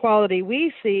the inequality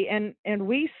we see, and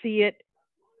we see it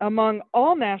among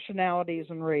all nationalities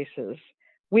and races.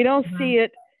 We don't see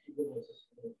it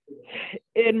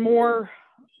in more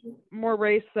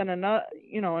race than another,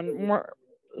 you know, and more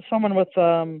someone with what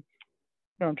I'm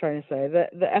trying to say, the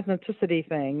ethnicity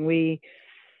thing.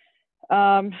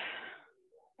 Well,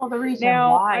 the reason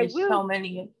now why the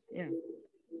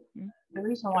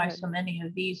reason why so many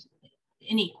of these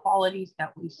inequalities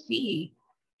that we see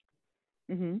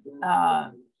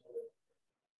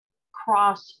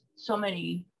cross so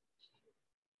many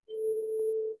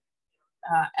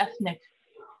ethnic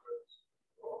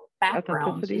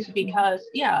backgrounds is because,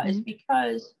 is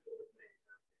because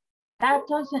that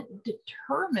doesn't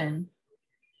determine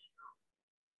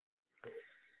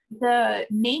the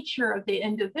nature of the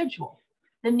individual.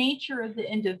 The nature of the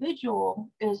individual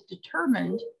is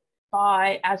determined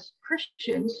by, as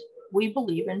Christians, we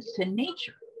believe in sin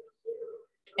nature.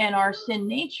 And our sin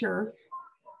nature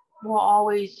will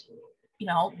always, you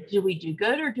know, do we do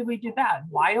good or do we do bad?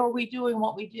 Why are we doing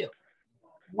what we do?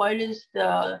 What is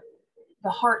the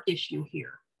heart issue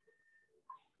here?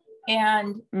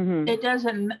 And it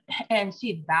doesn't, and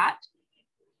see, that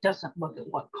doesn't look at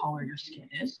what color your skin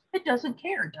is. It doesn't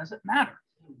care. It doesn't matter.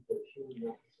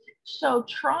 So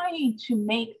trying to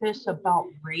make this about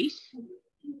race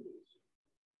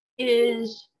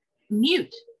is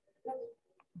mute.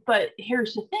 But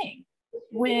here's the thing.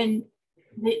 When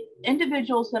the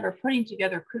individuals that are putting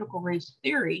together critical race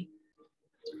theory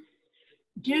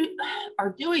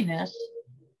are doing this,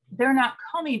 they're not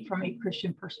coming from a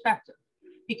Christian perspective,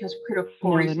 because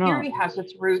critical race theory has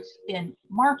its roots in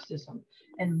Marxism.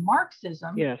 And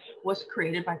Marxism was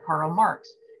created by Karl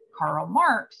Marx. Karl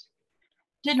Marx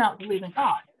did not believe in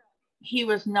God. He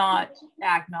was not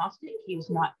agnostic. He was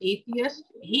not atheist.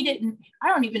 I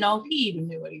don't even know if he even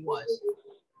knew what he was,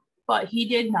 but he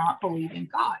did not believe in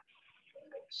God.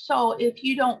 So if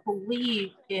you don't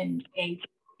believe in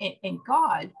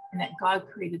God, and that God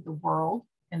created the world,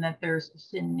 and that there's a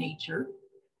sin nature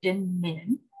in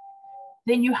men,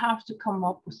 then you have to come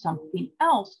up with something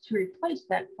else to replace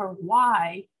that for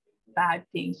why bad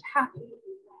things happen.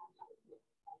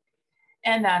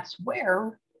 And that's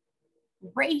where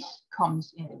race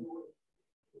comes in.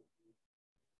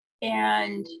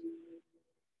 And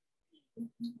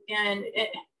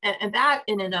that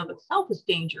in and of itself is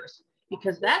dangerous,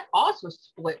 because that also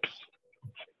splits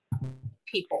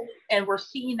people. And we're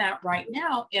seeing that right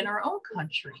now in our own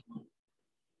country.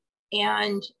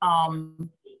 And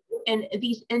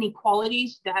these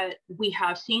inequalities that we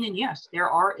have seen, and yes, there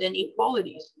are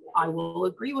inequalities. I will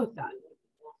agree with that.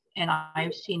 And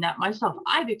I've seen that myself.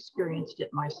 I've experienced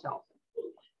it myself.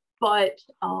 But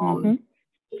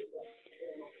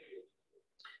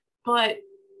but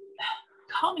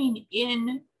coming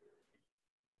in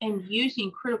and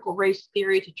using critical race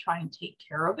theory to try and take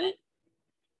care of it,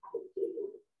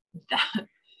 that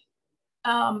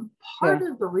part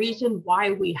of the reason why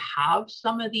we have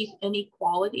some of these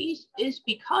inequalities is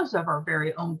because of our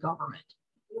very own government.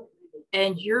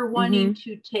 And you're wanting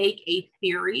to take a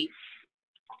theory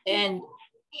and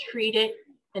treat it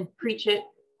and preach it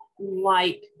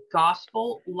like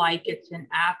gospel, like it's an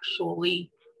actually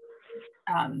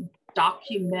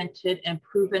documented and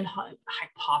proven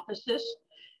hypothesis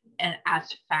and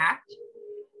as fact,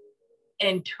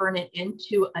 and turn it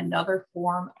into another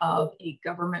form of a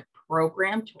government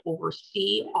program to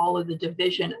oversee all of the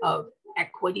division of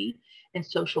equity and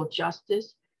social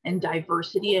justice and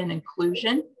diversity and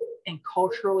inclusion and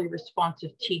culturally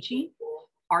responsive teaching.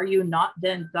 Are you not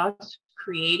then thus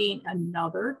creating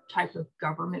another type of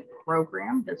government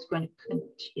program that's going to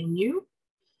continue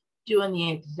doing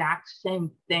the exact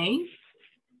same thing,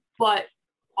 but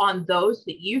on those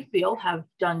that you feel have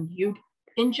done you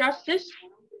injustice?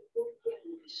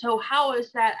 So how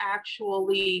is that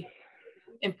actually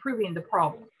improving the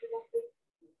problem?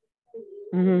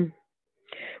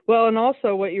 Well, and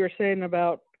also what you were saying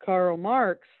about Karl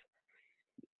Marx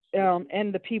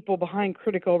and the people behind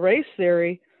critical race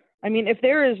theory. I mean, if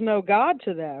there is no God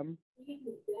to them,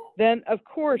 then of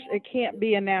course it can't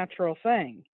be a natural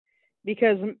thing,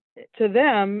 because to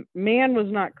them, man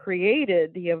was not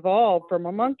created. He evolved from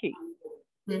a monkey.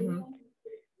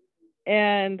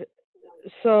 And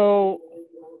so,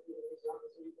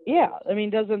 yeah, I mean,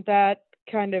 doesn't that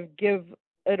kind of give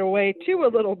it away too a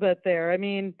little bit there? I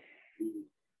mean,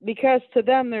 because to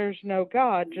them, there's no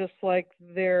God, just like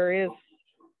there is,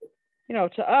 you know,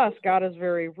 to us, God is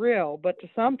very real, but to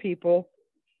some people,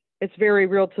 it's very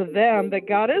real to them that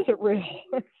God isn't real.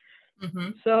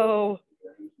 So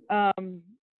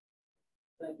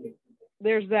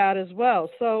there's that as well.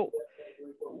 So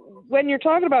when you're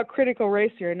talking about critical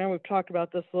race theory, I know we've talked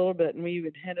about this a little bit, and we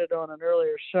even hinted on an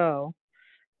earlier show,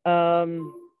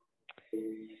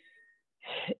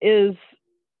 is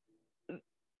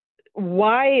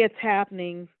why it's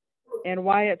happening and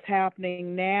why it's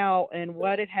happening now and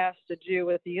what it has to do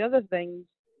with the other things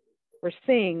we're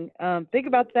seeing. Think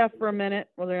about that for a minute.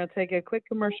 We're going to take a quick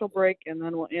commercial break, and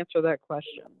then we'll answer that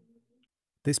question.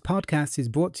 This podcast is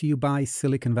brought to you by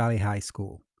Silicon Valley High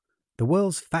School, the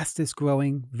world's fastest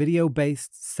growing,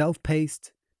 video-based,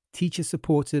 self-paced,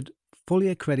 teacher-supported, fully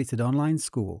accredited online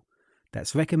school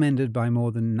that's recommended by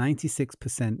more than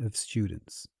 96% of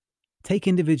students. Take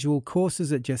individual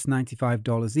courses at just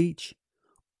 $95 each,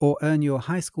 or earn your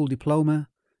high school diploma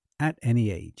at any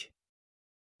age.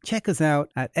 Check us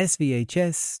out at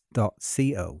svhs.co.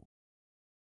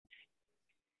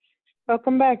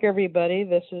 Welcome back, everybody.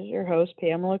 This is your host,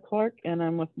 Pamela Clark, and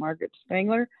I'm with Margaret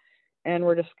Spangler, and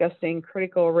we're discussing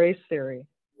critical race theory.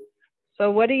 So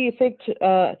what do you think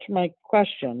to my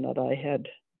question that I had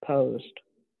posed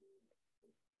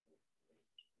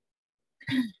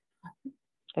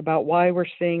about why we're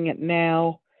seeing it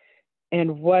now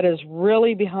and what is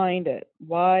really behind it?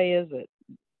 Why is it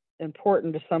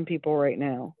important to some people right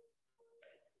now?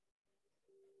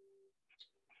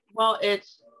 Well,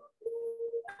 it's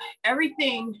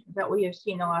everything that we have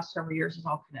seen the last several years is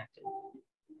all connected.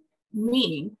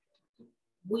 Meaning,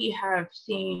 we have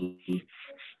seen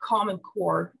Common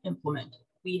Core implemented.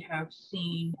 We have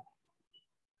seen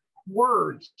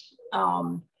words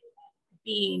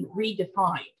being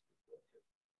redefined.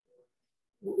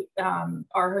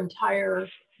 Our entire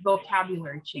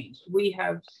vocabulary changed. We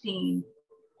have seen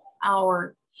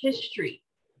our history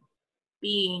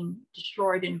being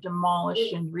destroyed and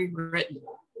demolished and rewritten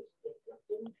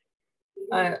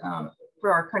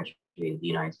for our country, the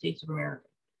United States of America.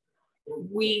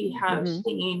 We have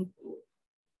seen,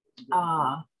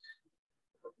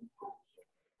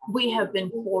 we have been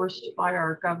forced by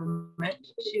our government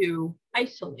to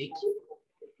isolate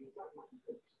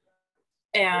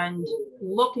and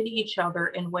look at each other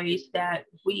in ways that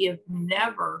we have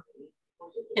never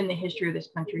in the history of this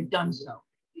country done so.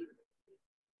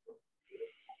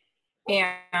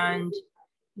 And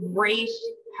race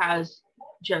has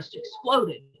just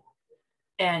exploded,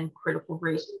 and critical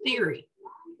race theory.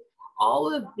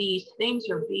 All of these things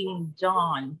are being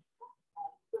done.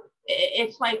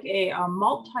 It's like a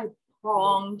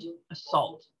multi-pronged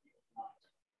assault.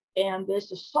 And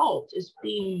this assault is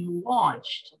being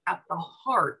launched at the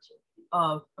heart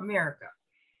of America.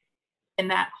 And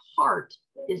that heart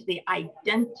is the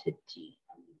identity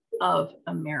of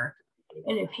America.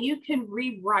 And if you can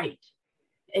rewrite,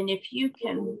 and if you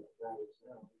can,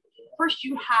 first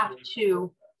you have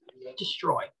to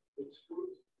destroy,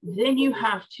 then you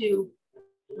have to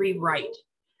rewrite,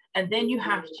 and then you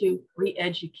have to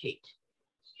re-educate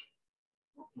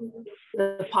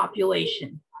the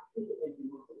population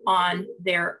on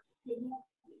their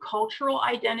cultural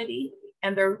identity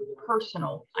and their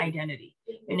personal identity.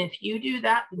 And if you do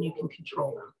that, then you can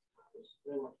control them.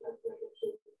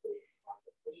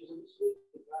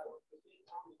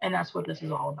 And that's what this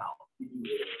is all about.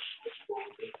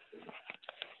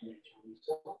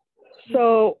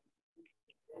 So,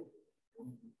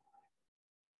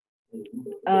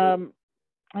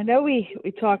 I know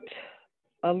we talked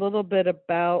a little bit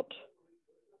about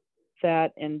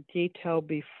that in detail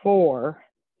before,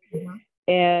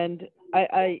 and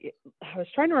I was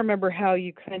trying to remember how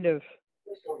you kind of,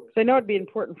 because I know it'd be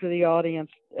important for the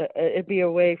audience, it'd be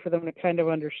a way for them to kind of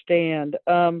understand.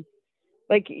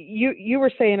 Like you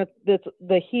were saying that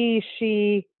the he,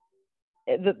 she,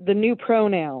 the new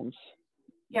pronouns.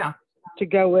 Yeah. To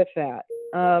go with that.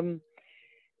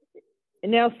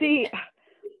 Now, see,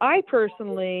 I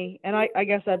personally, and I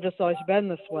guess I've just always been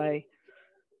this way,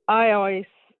 I always,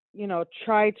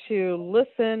 try to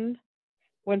listen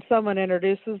when someone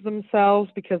introduces themselves,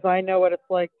 because I know what it's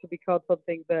like to be called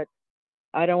something that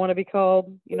I don't want to be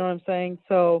called. You know what I'm saying?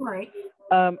 So right.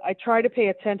 I try to pay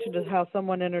attention to how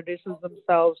someone introduces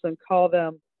themselves and call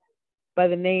them by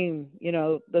the name,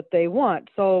 that they want.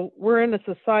 So we're in a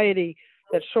society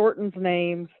that shortens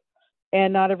names,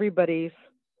 and not everybody's,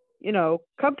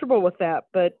 comfortable with that.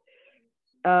 But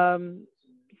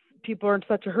people are in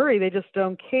such a hurry, they just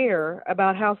don't care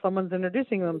about how someone's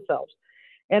introducing themselves.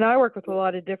 And I work with a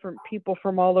lot of different people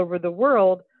from all over the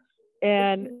world,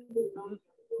 and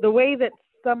the way that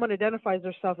someone identifies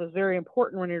themselves is very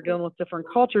important when you're dealing with different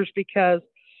cultures, because,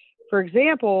 for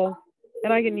example,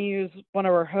 and I can use one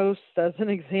of our hosts as an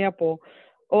example,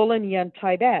 Olin Yen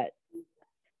Tibet.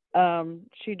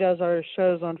 She does our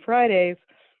shows on Fridays,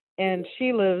 and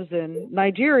she lives in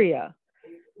Nigeria.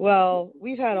 Well,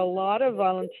 we've had a lot of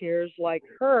volunteers like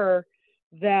her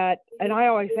that, and I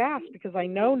always ask, because I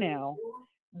know now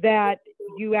that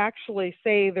you actually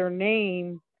say their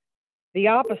name the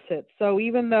opposite. So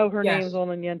even though her name is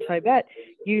Olin Yen Tibet,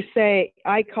 you say,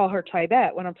 I call her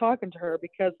Tibet when I'm talking to her,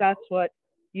 because that's what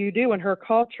you do in her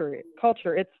culture.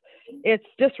 It's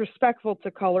disrespectful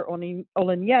to call her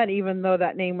Olin Yen, even though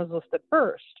that name was listed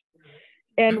first.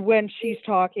 And when she's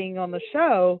talking on the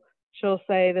show, she'll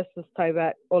say, this is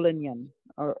Tibet Olin Yen,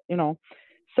 or,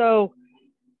 So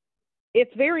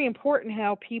it's very important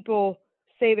how people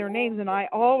say their names, and I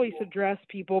always address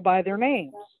people by their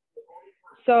names.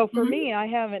 So for me, I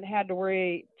haven't had to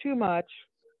worry too much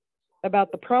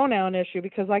about the pronoun issue,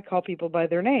 because I call people by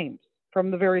their names from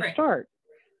the very start.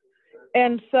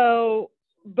 And so,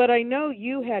 but I know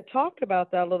you had talked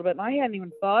about that a little bit, and I hadn't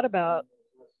even thought about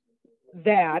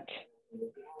that.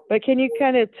 But can you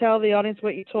kind of tell the audience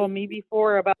what you told me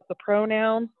before about the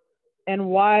pronouns and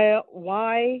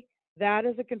why that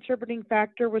is a contributing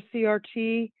factor with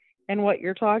CRT and what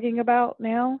you're talking about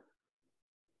now?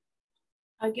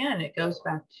 Again, it goes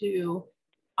back to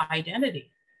identity,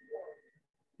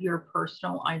 your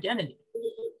personal identity,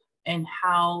 and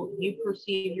how you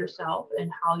perceive yourself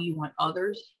and how you want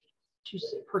others to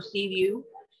perceive you.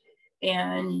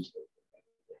 And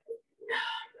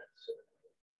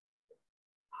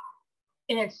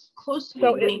it's closely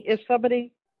linked.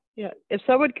 If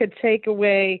someone could take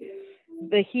away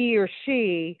the he or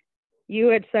she, you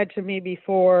had said to me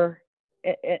before,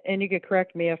 and you could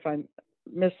correct me if I'm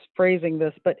misphrasing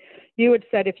this, but you had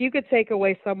said if you could take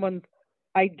away someone's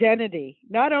identity,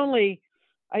 not only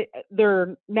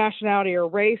their nationality or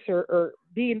race, or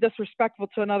being disrespectful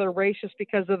to another race just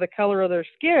because of the color of their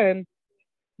skin,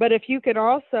 but if you could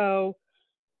also,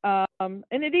 and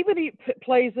it even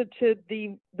plays into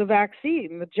the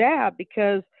vaccine, the jab,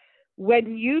 because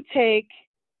when you take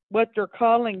what they're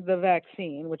calling the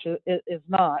vaccine, which is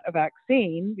not a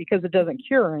vaccine because it doesn't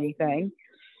cure anything,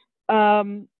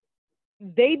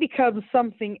 they become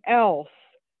something else.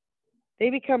 They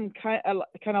become kind of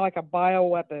like a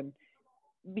bioweapon.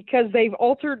 because they've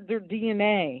altered their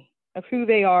DNA of who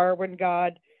they are when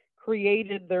God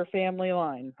created their family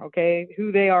line, okay,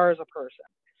 who they are as a person.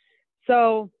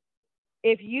 So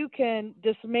if you can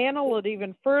dismantle it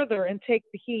even further and take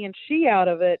the he and she out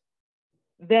of it,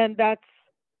 then that's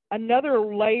another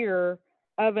layer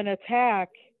of an attack.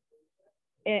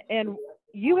 And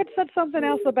you had said something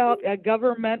else about a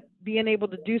government being able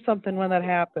to do something when that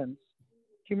happens.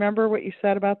 Do you remember what you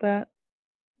said about that?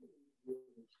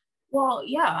 Well,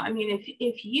 yeah. I mean,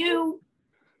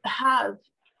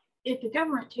 if the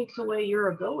government takes away your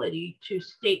ability to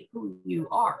state who you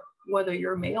are, whether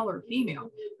you're male or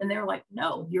female, and they're like,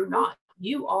 no, you're not.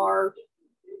 You are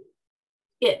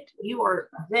it. You are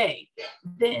they.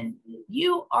 Then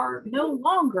you are no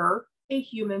longer a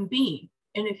human being.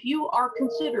 And if you are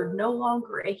considered no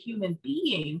longer a human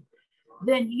being,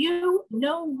 then you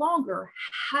no longer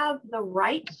have the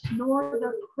rights nor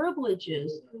the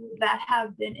privileges that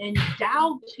have been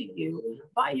endowed to you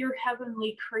by your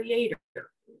heavenly creator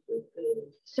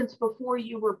since before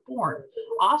you were born.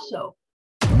 Also,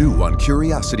 New on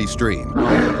Curiosity Stream.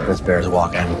 This bear's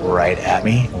walking right at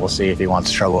me. We'll see if he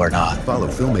wants trouble or not. Follow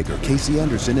filmmaker Casey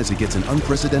Anderson as he gets an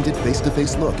unprecedented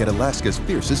face-to-face look at Alaska's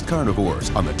fiercest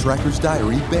carnivores on the Tracker's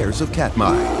Diary Bears of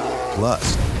Katmai.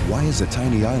 Plus, why is a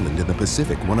tiny island in the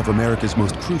Pacific one of America's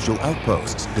most crucial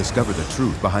outposts? Discover the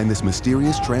truth behind this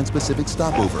mysterious trans-Pacific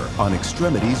stopover on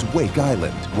Extremities Wake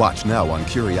Island. Watch now on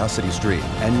Curiosity Stream.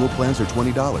 Annual plans are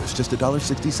 $20, just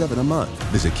 $1.67 a month.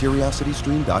 Visit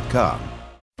curiositystream.com.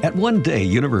 At One Day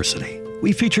University,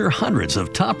 we feature hundreds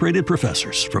of top-rated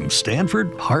professors from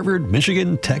Stanford, Harvard,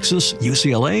 Michigan, Texas,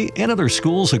 UCLA, and other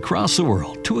schools across the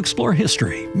world to explore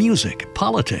history, music,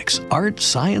 politics, art,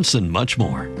 science, and much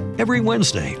more. Every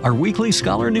Wednesday, our weekly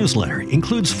scholar newsletter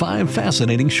includes 5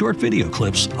 fascinating short video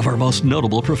clips of our most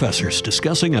notable professors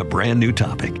discussing a brand new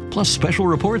topic, plus special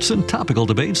reports and topical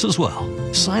debates as well.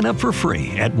 Sign up for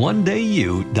free at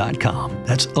onedayu.com.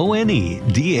 That's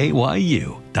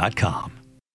ONEDAYU.com.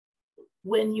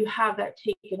 when you have that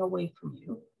taken away from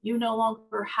you, you no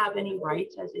longer have any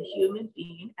rights as a human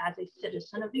being, as a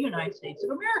citizen of the United States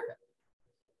of America,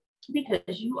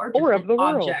 because you are just an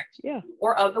object,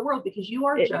 or of the world, because you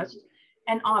are just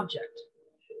an object.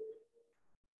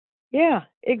 Yeah,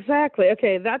 exactly.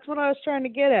 Okay, that's what I was trying to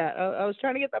get at. I was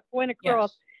trying to get that point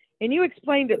across, and you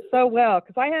explained it so well,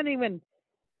 because I hadn't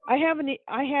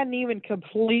even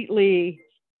completely.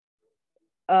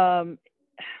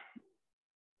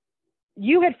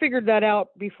 You had figured that out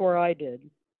before I did.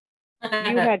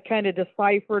 You had kind of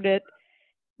deciphered it.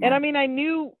 And I mean, I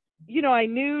knew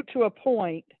to a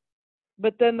point,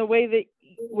 but then the way that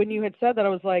when you had said that, I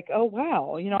was like, oh,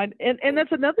 wow. And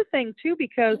that's another thing too,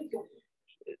 because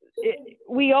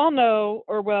we all know,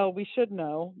 or well, we should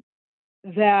know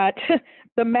that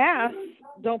the masks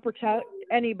don't protect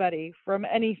anybody from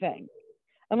anything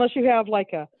unless you have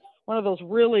like one of those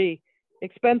really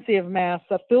expensive masks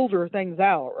that filter things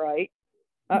out, right?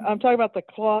 I'm talking about the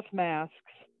cloth masks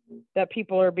that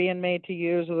people are being made to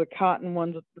use, or the cotton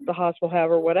ones that the hospital have,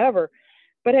 or whatever.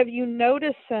 But have you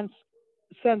noticed since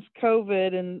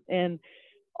COVID and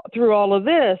through all of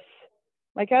this,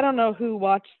 like, I don't know who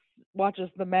watches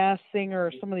The Masked Singer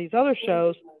or some of these other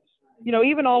shows,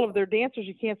 even all of their dancers,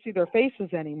 you can't see their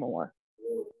faces anymore.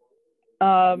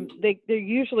 They're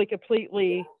usually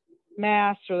completely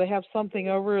masked, or they have something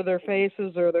over their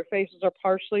faces, or their faces are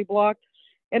partially blocked.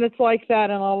 And it's like that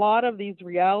in a lot of these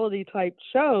reality type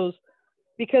shows,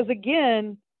 because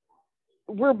again,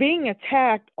 we're being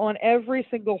attacked on every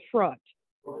single front.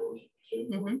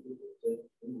 Mm-hmm.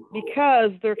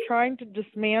 Because they're trying to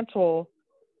dismantle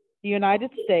the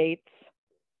United States,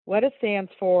 what it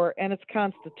stands for, and its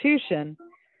Constitution.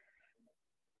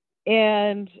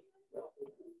 And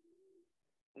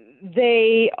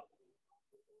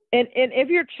if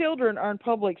your children are in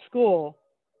public school,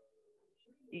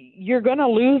 you're going to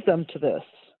lose them to this.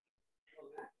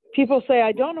 People say,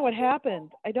 I don't know what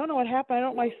happened.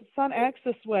 My son acts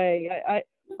this way.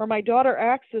 Or my daughter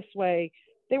acts this way.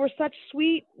 They were such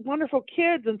sweet, wonderful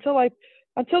kids until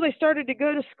they started to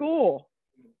go to school.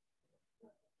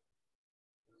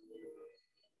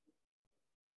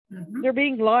 Mm-hmm. They're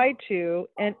being lied to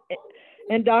and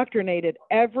indoctrinated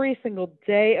every single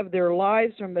day of their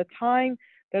lives from the time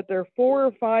that they're 4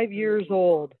 or 5 years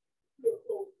old.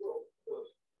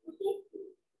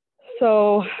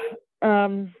 So, I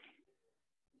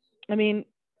mean,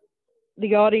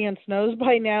 the audience knows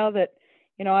by now that,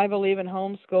 I believe in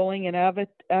homeschooling and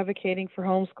advocating for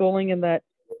homeschooling, and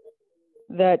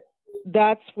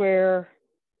that's where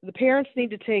the parents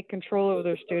need to take control of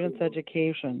their students'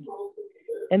 education.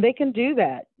 And they can do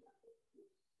that.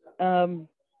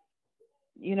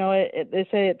 they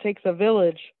say it takes a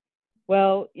village.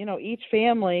 Well, each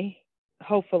family,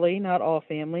 hopefully not all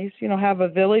families, have a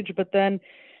village, but then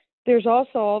there's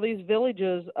also all these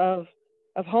villages of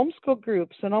homeschool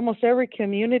groups in almost every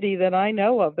community that I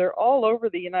know of. They're all over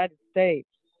the United States.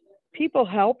 People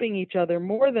helping each other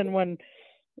more than when,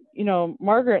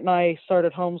 Margaret and I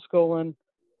started homeschooling.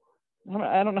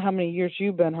 I don't know how many years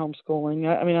you've been homeschooling.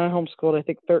 I homeschooled, I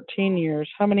think, 13 years.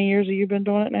 How many years have you been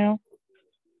doing it now?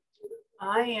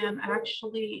 I am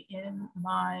actually in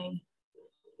my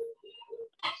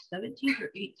 17th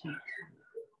or 18th.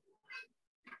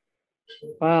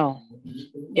 Wow.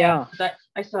 Yeah.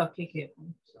 I still have KK at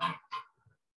home. So.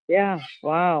 Yeah.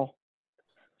 Wow.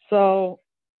 So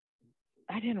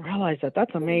I didn't realize that.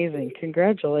 That's amazing.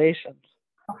 Congratulations.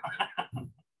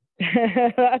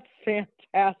 That's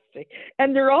fantastic.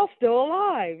 And they're all still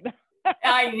alive.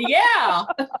 Yeah.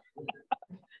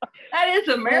 That is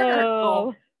a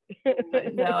miracle.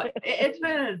 But no, it's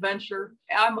been an adventure.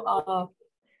 I'm a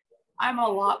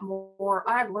lot more.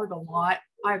 I've learned a lot.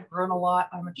 I've grown a lot.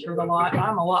 I've matured a lot.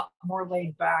 I'm a lot more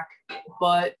laid back.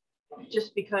 But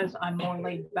just because I'm more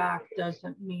laid back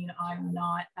doesn't mean I'm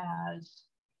not as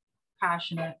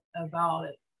passionate about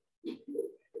it.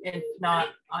 If not,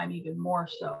 I'm even more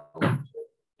so,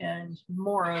 and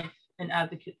more of an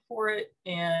advocate for it.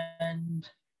 And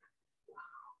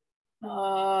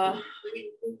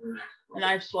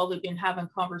I've slowly been having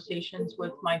conversations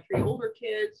with my 3 older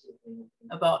kids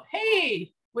about,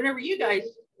 hey, whenever you guys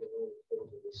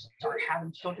start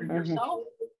having children yourself,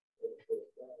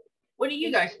 what do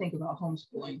you guys think about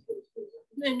homeschooling?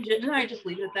 And then I just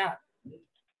leave it at that.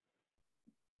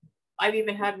 I've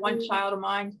even had one child of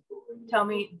mine tell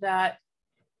me that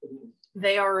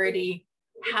they already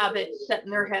have it set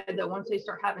in their head that once they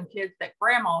start having kids, that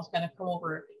grandma's going to come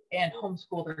over and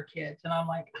homeschool their kids. And I'm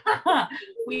like,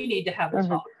 we need to have a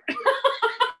talk.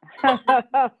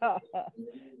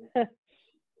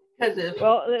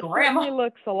 It certainly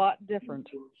looks a lot different,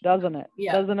 doesn't it?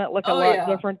 Yeah. Doesn't it look a lot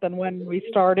different than when we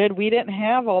started? We didn't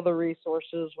have all the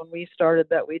resources when we started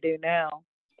that we do now.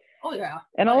 Oh, yeah.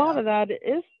 And a lot of that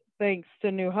is thanks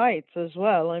to New Heights as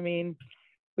well. I mean,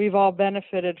 we've all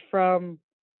benefited from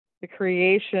the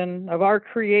creation of our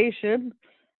creation,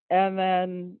 and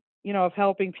then, of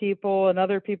helping people and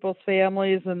other people's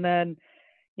families, and then,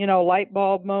 light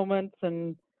bulb moments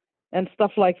and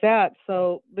stuff like that.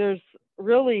 So there's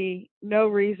really no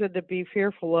reason to be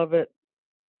fearful of it,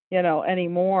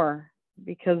 anymore,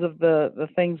 because of the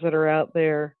things that are out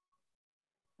there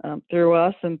through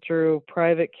us and through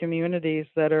private communities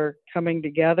that are coming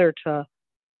together to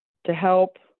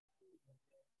help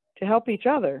each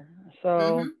other.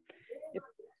 So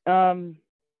I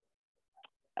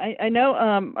know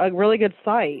a really good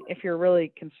site, if you're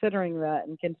really considering that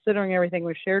and considering everything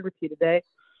we've shared with you today.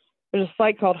 There's a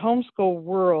site called Homeschool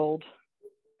World,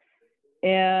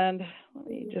 and let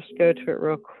me just go to it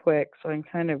real quick so I can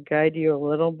kind of guide you a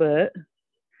little bit.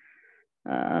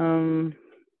 Hold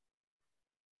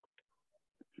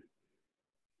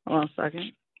on a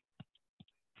second.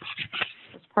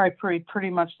 It's probably pretty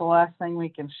much the last thing we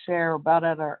can share about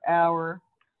at our hour.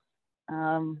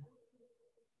 Well,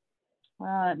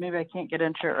 maybe I can't get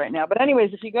into it right now. But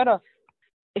anyways, if you go to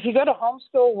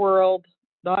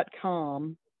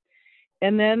homeschoolworld.com,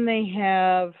 and then they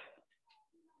have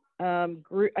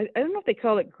group. I don't know if they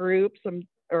call it groups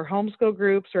or homeschool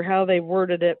groups or how they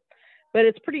worded it, but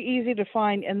it's pretty easy to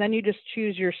find. And then you just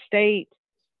choose your state,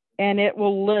 and it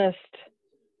will list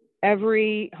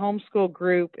every homeschool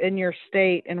group in your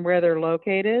state and where they're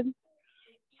located.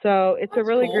 So it's a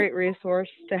really great resource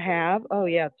to have. Oh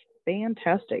yeah, it's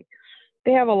fantastic.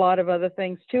 They have a lot of other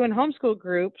things too. And homeschool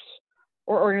groups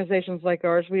or organizations like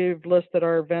ours, we've listed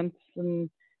our events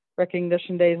and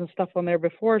recognition days and stuff on there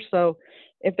before. So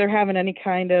if they're having any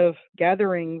kind of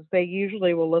gatherings, they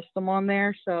usually will list them on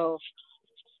there. So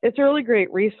it's a really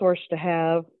great resource to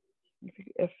have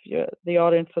if the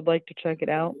audience would like to check it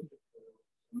out.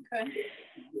 Okay.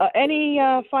 Any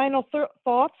final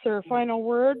thoughts or final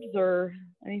words or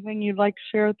anything you'd like to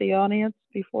share with the audience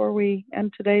before we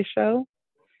end today's show?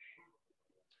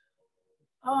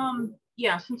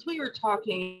 Yeah, since we were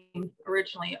talking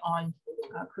originally on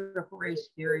critical race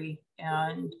theory,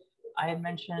 and I had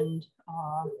mentioned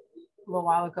a little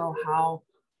while ago how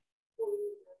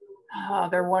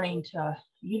they're wanting to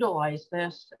utilize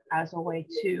this as a way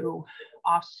to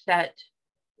offset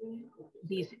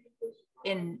these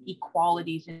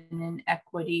inequalities and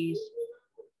inequities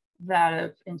that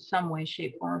have in some way,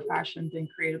 shape, form, or fashion been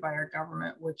created by our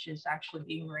government, which is actually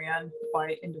being ran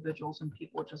by individuals and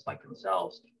people just like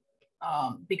themselves,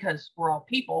 because we're all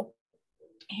people.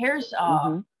 Here's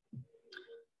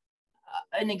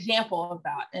an example of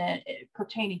that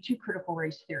pertaining to critical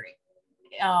race theory.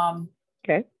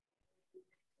 Okay.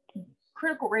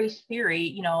 Critical race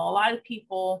theory, a lot of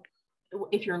people,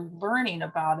 if you're learning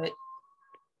about it,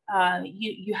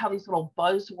 you have these little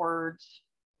buzzwords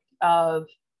of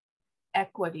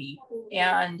equity,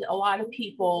 and a lot of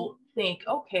people think,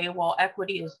 okay, well,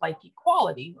 equity is like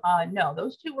equality. No,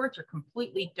 those two words are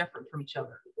completely different from each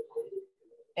other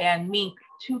and mean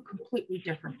two completely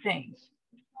different things.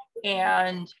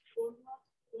 And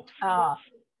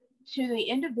to the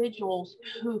individuals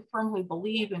who firmly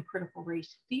believe in critical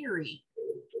race theory,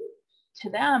 to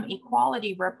them,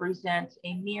 equality represents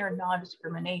a mere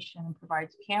non-discrimination and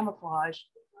provides camouflage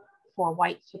for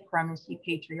white supremacy,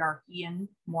 patriarchy, and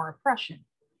more oppression.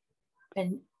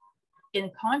 And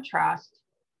in contrast,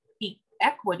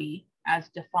 equity, as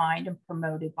defined and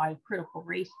promoted by critical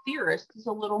race theorists, is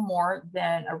a little more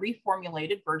than a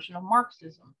reformulated version of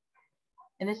Marxism.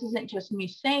 And this isn't just me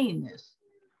saying this.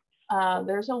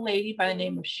 There's a lady by the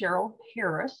name of Cheryl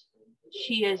Harris.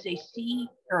 She is a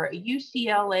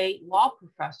UCLA law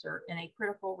professor and a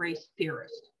critical race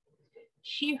theorist.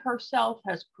 She herself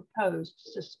has proposed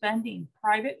suspending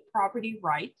private property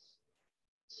rights,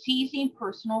 seizing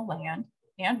personal land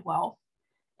and wealth,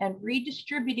 and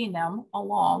redistributing them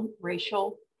along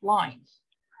racial lines.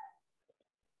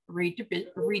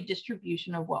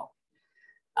 Redistribution of wealth.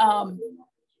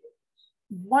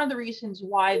 One of the reasons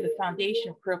why the foundation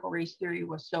of critical race theory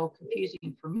was so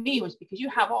confusing for me was because you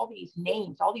have all these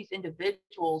names, all these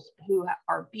individuals who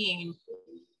are being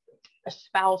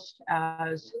espoused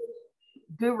as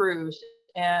gurus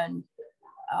and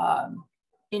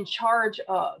in charge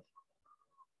of.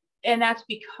 And that's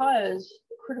because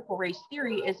critical race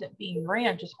theory isn't being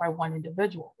ran just by one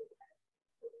individual.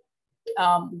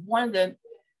 One of the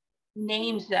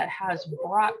names that has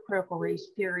brought critical race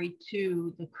theory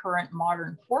to the current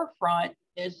modern forefront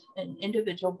is an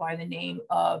individual by the name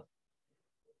of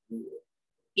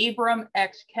Ibram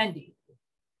X. Kendi.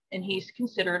 And he's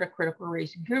considered a critical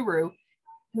race guru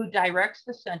who directs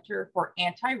the Center for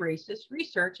Anti-Racist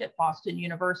Research at Boston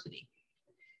University.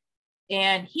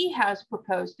 And he has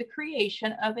proposed the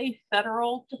creation of a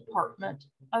federal department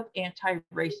of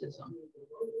anti-racism.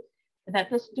 And that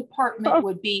this department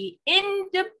would be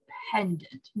independent,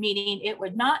 meaning it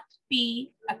would not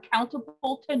be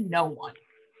accountable to no one.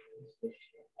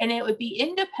 And it would be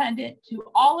independent to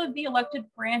all of the elected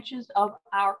branches of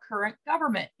our current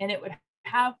government. And it would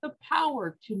have the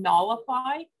power to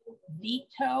nullify,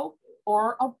 veto,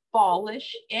 or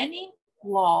abolish any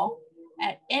law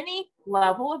at any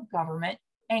level of government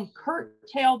and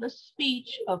curtail the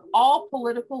speech of all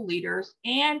political leaders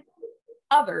and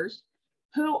others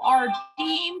who are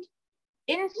deemed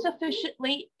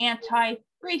insufficiently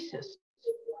anti-racist.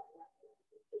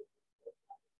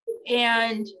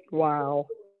 And wow.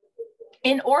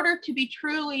 In order to be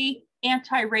truly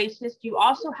anti-racist, you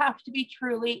also have to be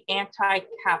truly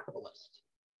anti-capitalist.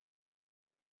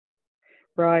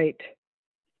 Right.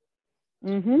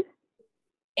 Mm-hmm.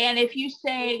 And if you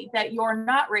say that you're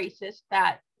not racist,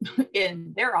 that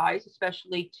in their eyes,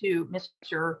 especially to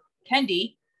Mr.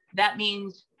 Kendi, that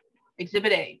means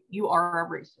Exhibit A, you are a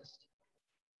racist.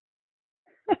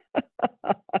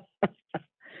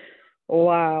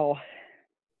 Wow.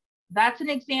 That's an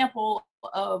example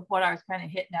of what I was kind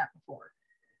of hitting at before.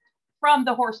 From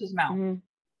the horse's mouth. Mm-hmm.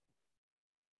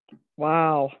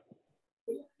 Wow.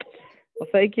 Well,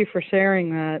 thank you for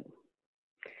sharing that.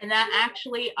 And that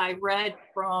actually I read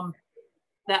from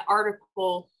that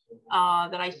article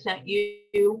that I sent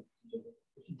you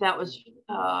that was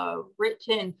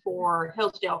written for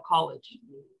Hillsdale College.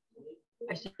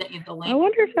 I sent you the link. I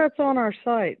wonder if that's on our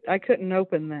site. I couldn't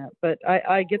open that, but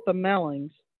I get the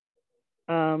mailings.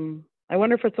 I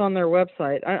wonder if it's on their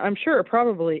website. I'm sure it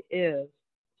probably is.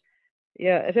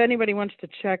 Yeah, if anybody wants to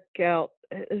check out,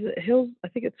 is it I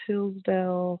think it's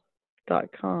hillsdale.com,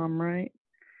 right?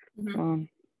 Mm-hmm.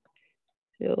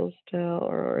 Hillsdale,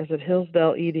 or is it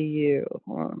Hillsdale EDU?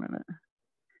 Hold on a minute.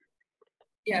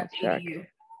 Yeah, check. EDU.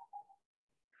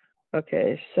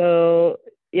 Okay, so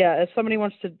yeah, if somebody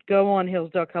wants to go on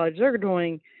Hillsdale College, they're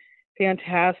doing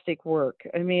fantastic work.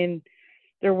 I mean,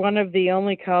 they're one of the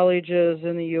only colleges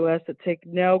in the U.S. that take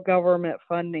no government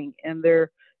funding, and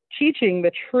they're teaching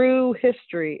the true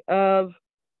history of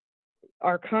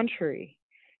our country.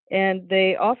 And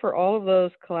they offer all of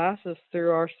those classes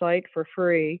through our site for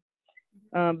free.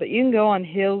 But you can go on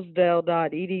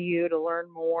hillsdale.edu to learn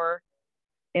more.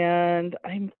 And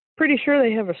I'm pretty sure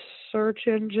they have a search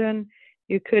engine.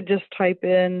 You could just type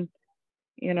in,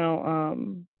 any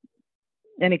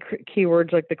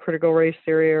keywords like the critical race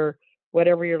theory or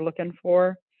whatever you're looking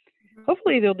for.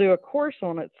 hopefully they'll do a course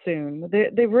on it soon.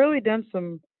 They've really done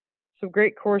some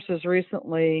great courses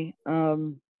recently.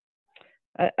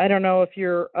 I don't know if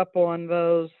you're up on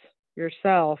those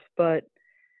yourself, but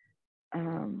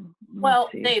well,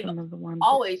 they've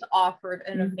always offered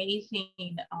an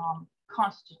amazing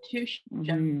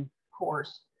Constitution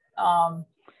course,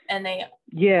 and they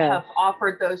have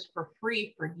offered those for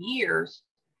free for years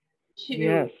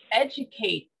to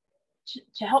educate,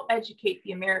 to help educate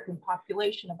the American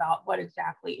population about what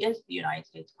exactly is the United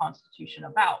States Constitution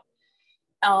about.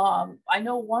 I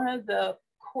know one of the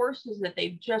courses that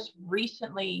they've just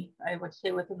recently, I would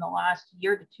say within the last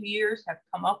year to 2 years, have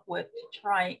come up with to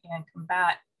try and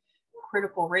combat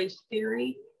critical race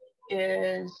theory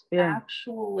is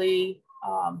actually,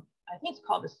 I think it's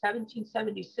called the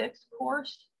 1776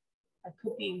 course. I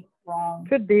could be wrong.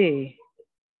 Could be.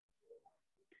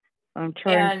 I'm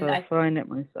trying to find it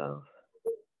myself.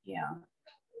 Yeah.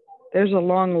 There's a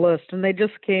long list, and they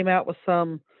just came out with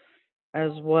some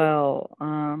as well.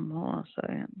 Hold on a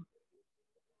second.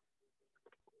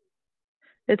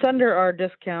 It's under our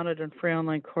discounted and free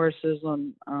online courses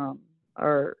on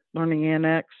our Learning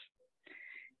Annex.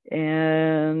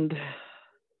 And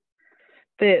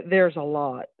there's a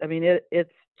lot. I mean,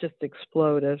 it's just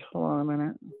exploded. Hold on a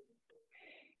minute.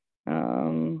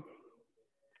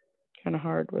 Kind of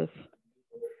hard with.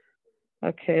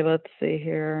 Okay, let's see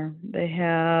here. They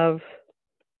have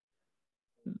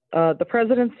the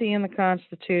Presidency and the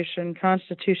Constitution,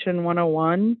 Constitution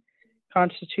 101,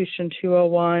 Constitution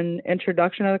 201,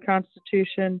 Introduction to the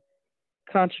Constitution,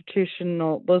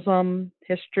 Constitutionalism,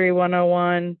 History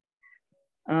 101,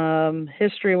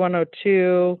 History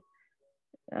 102,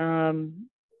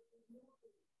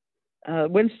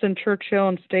 Winston Churchill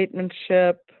and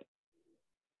Statesmanship,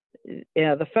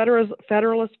 the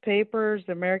Federalist Papers,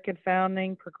 the American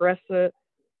Founding, Progressive,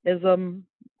 I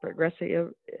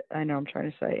know I'm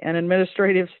trying to say, and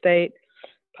Administrative State,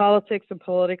 Politics and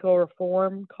Political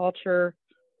Reform, Culture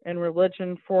and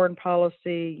Religion, Foreign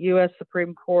Policy, U.S.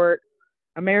 Supreme Court,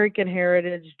 American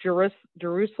Heritage,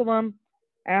 Jerusalem,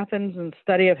 Athens and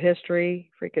Study of History,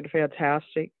 freaking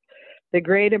fantastic, The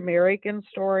Great American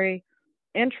Story,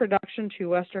 Introduction to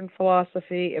Western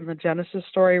Philosophy and the Genesis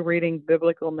Story, Reading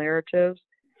Biblical Narratives,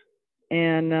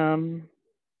 and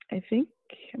I think,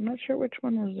 I'm not sure which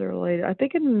one was their latest. I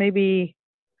think it maybe,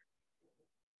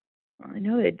 I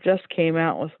know they just came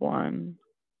out with one.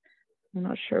 I'm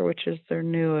not sure which is their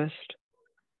newest,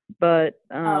 but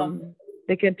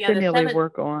they continually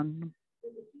work on.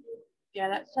 Yeah,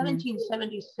 that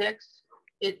 1776,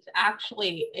 it's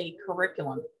actually a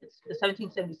curriculum. It's the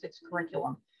 1776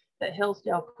 curriculum that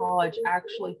Hillsdale College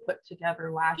actually put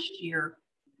together last year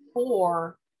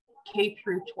for K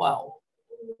through 12.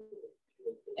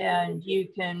 And you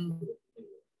can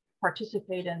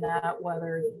participate in that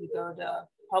whether you go to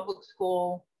public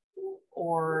school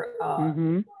or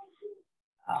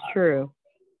true.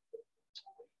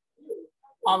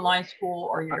 Online school,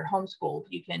 or your homeschooled,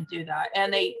 you can do that.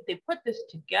 And they put this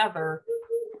together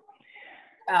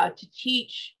to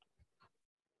teach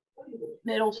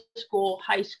middle school,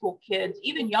 high school kids,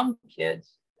 even young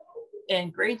kids in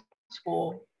grade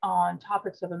school on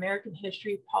topics of American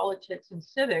history, politics, and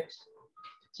civics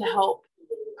to help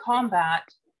combat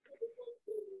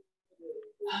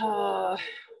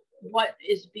what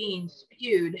is being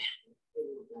spewed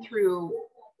through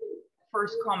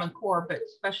First Common Core, but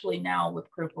especially now with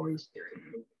critical race theory.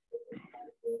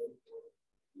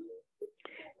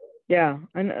 Yeah,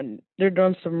 and they're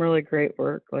doing some really great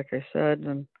work, like I said,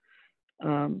 and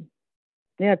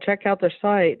check out their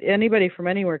site. Anybody from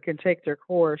anywhere can take their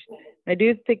course. I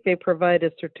do think they provide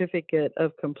a certificate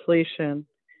of completion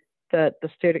that the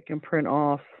student can print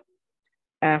off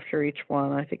after each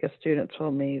one. I think a student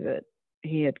told me that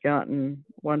he had gotten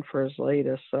one for his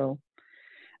latest, so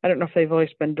I don't know if they've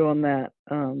always been doing that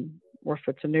or if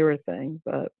it's a newer thing,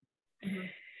 but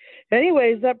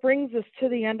anyways, that brings us to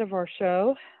the end of our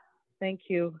show. Thank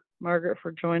you, Margaret,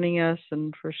 for joining us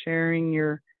and for sharing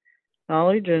your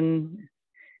knowledge and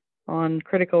on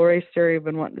critical race theory. I've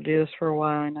been wanting to do this for a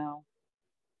while now.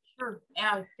 Sure.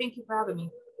 Yeah, thank you for having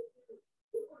me.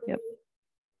 Yep.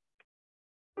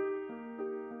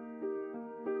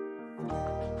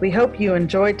 We hope you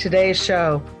enjoyed today's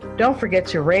show. Don't forget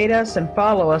to rate us and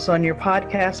follow us on your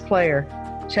podcast player.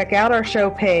 Check out our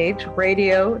show page,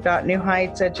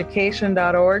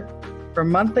 radio.newheightseducation.org, for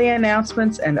monthly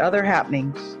announcements and other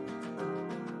happenings.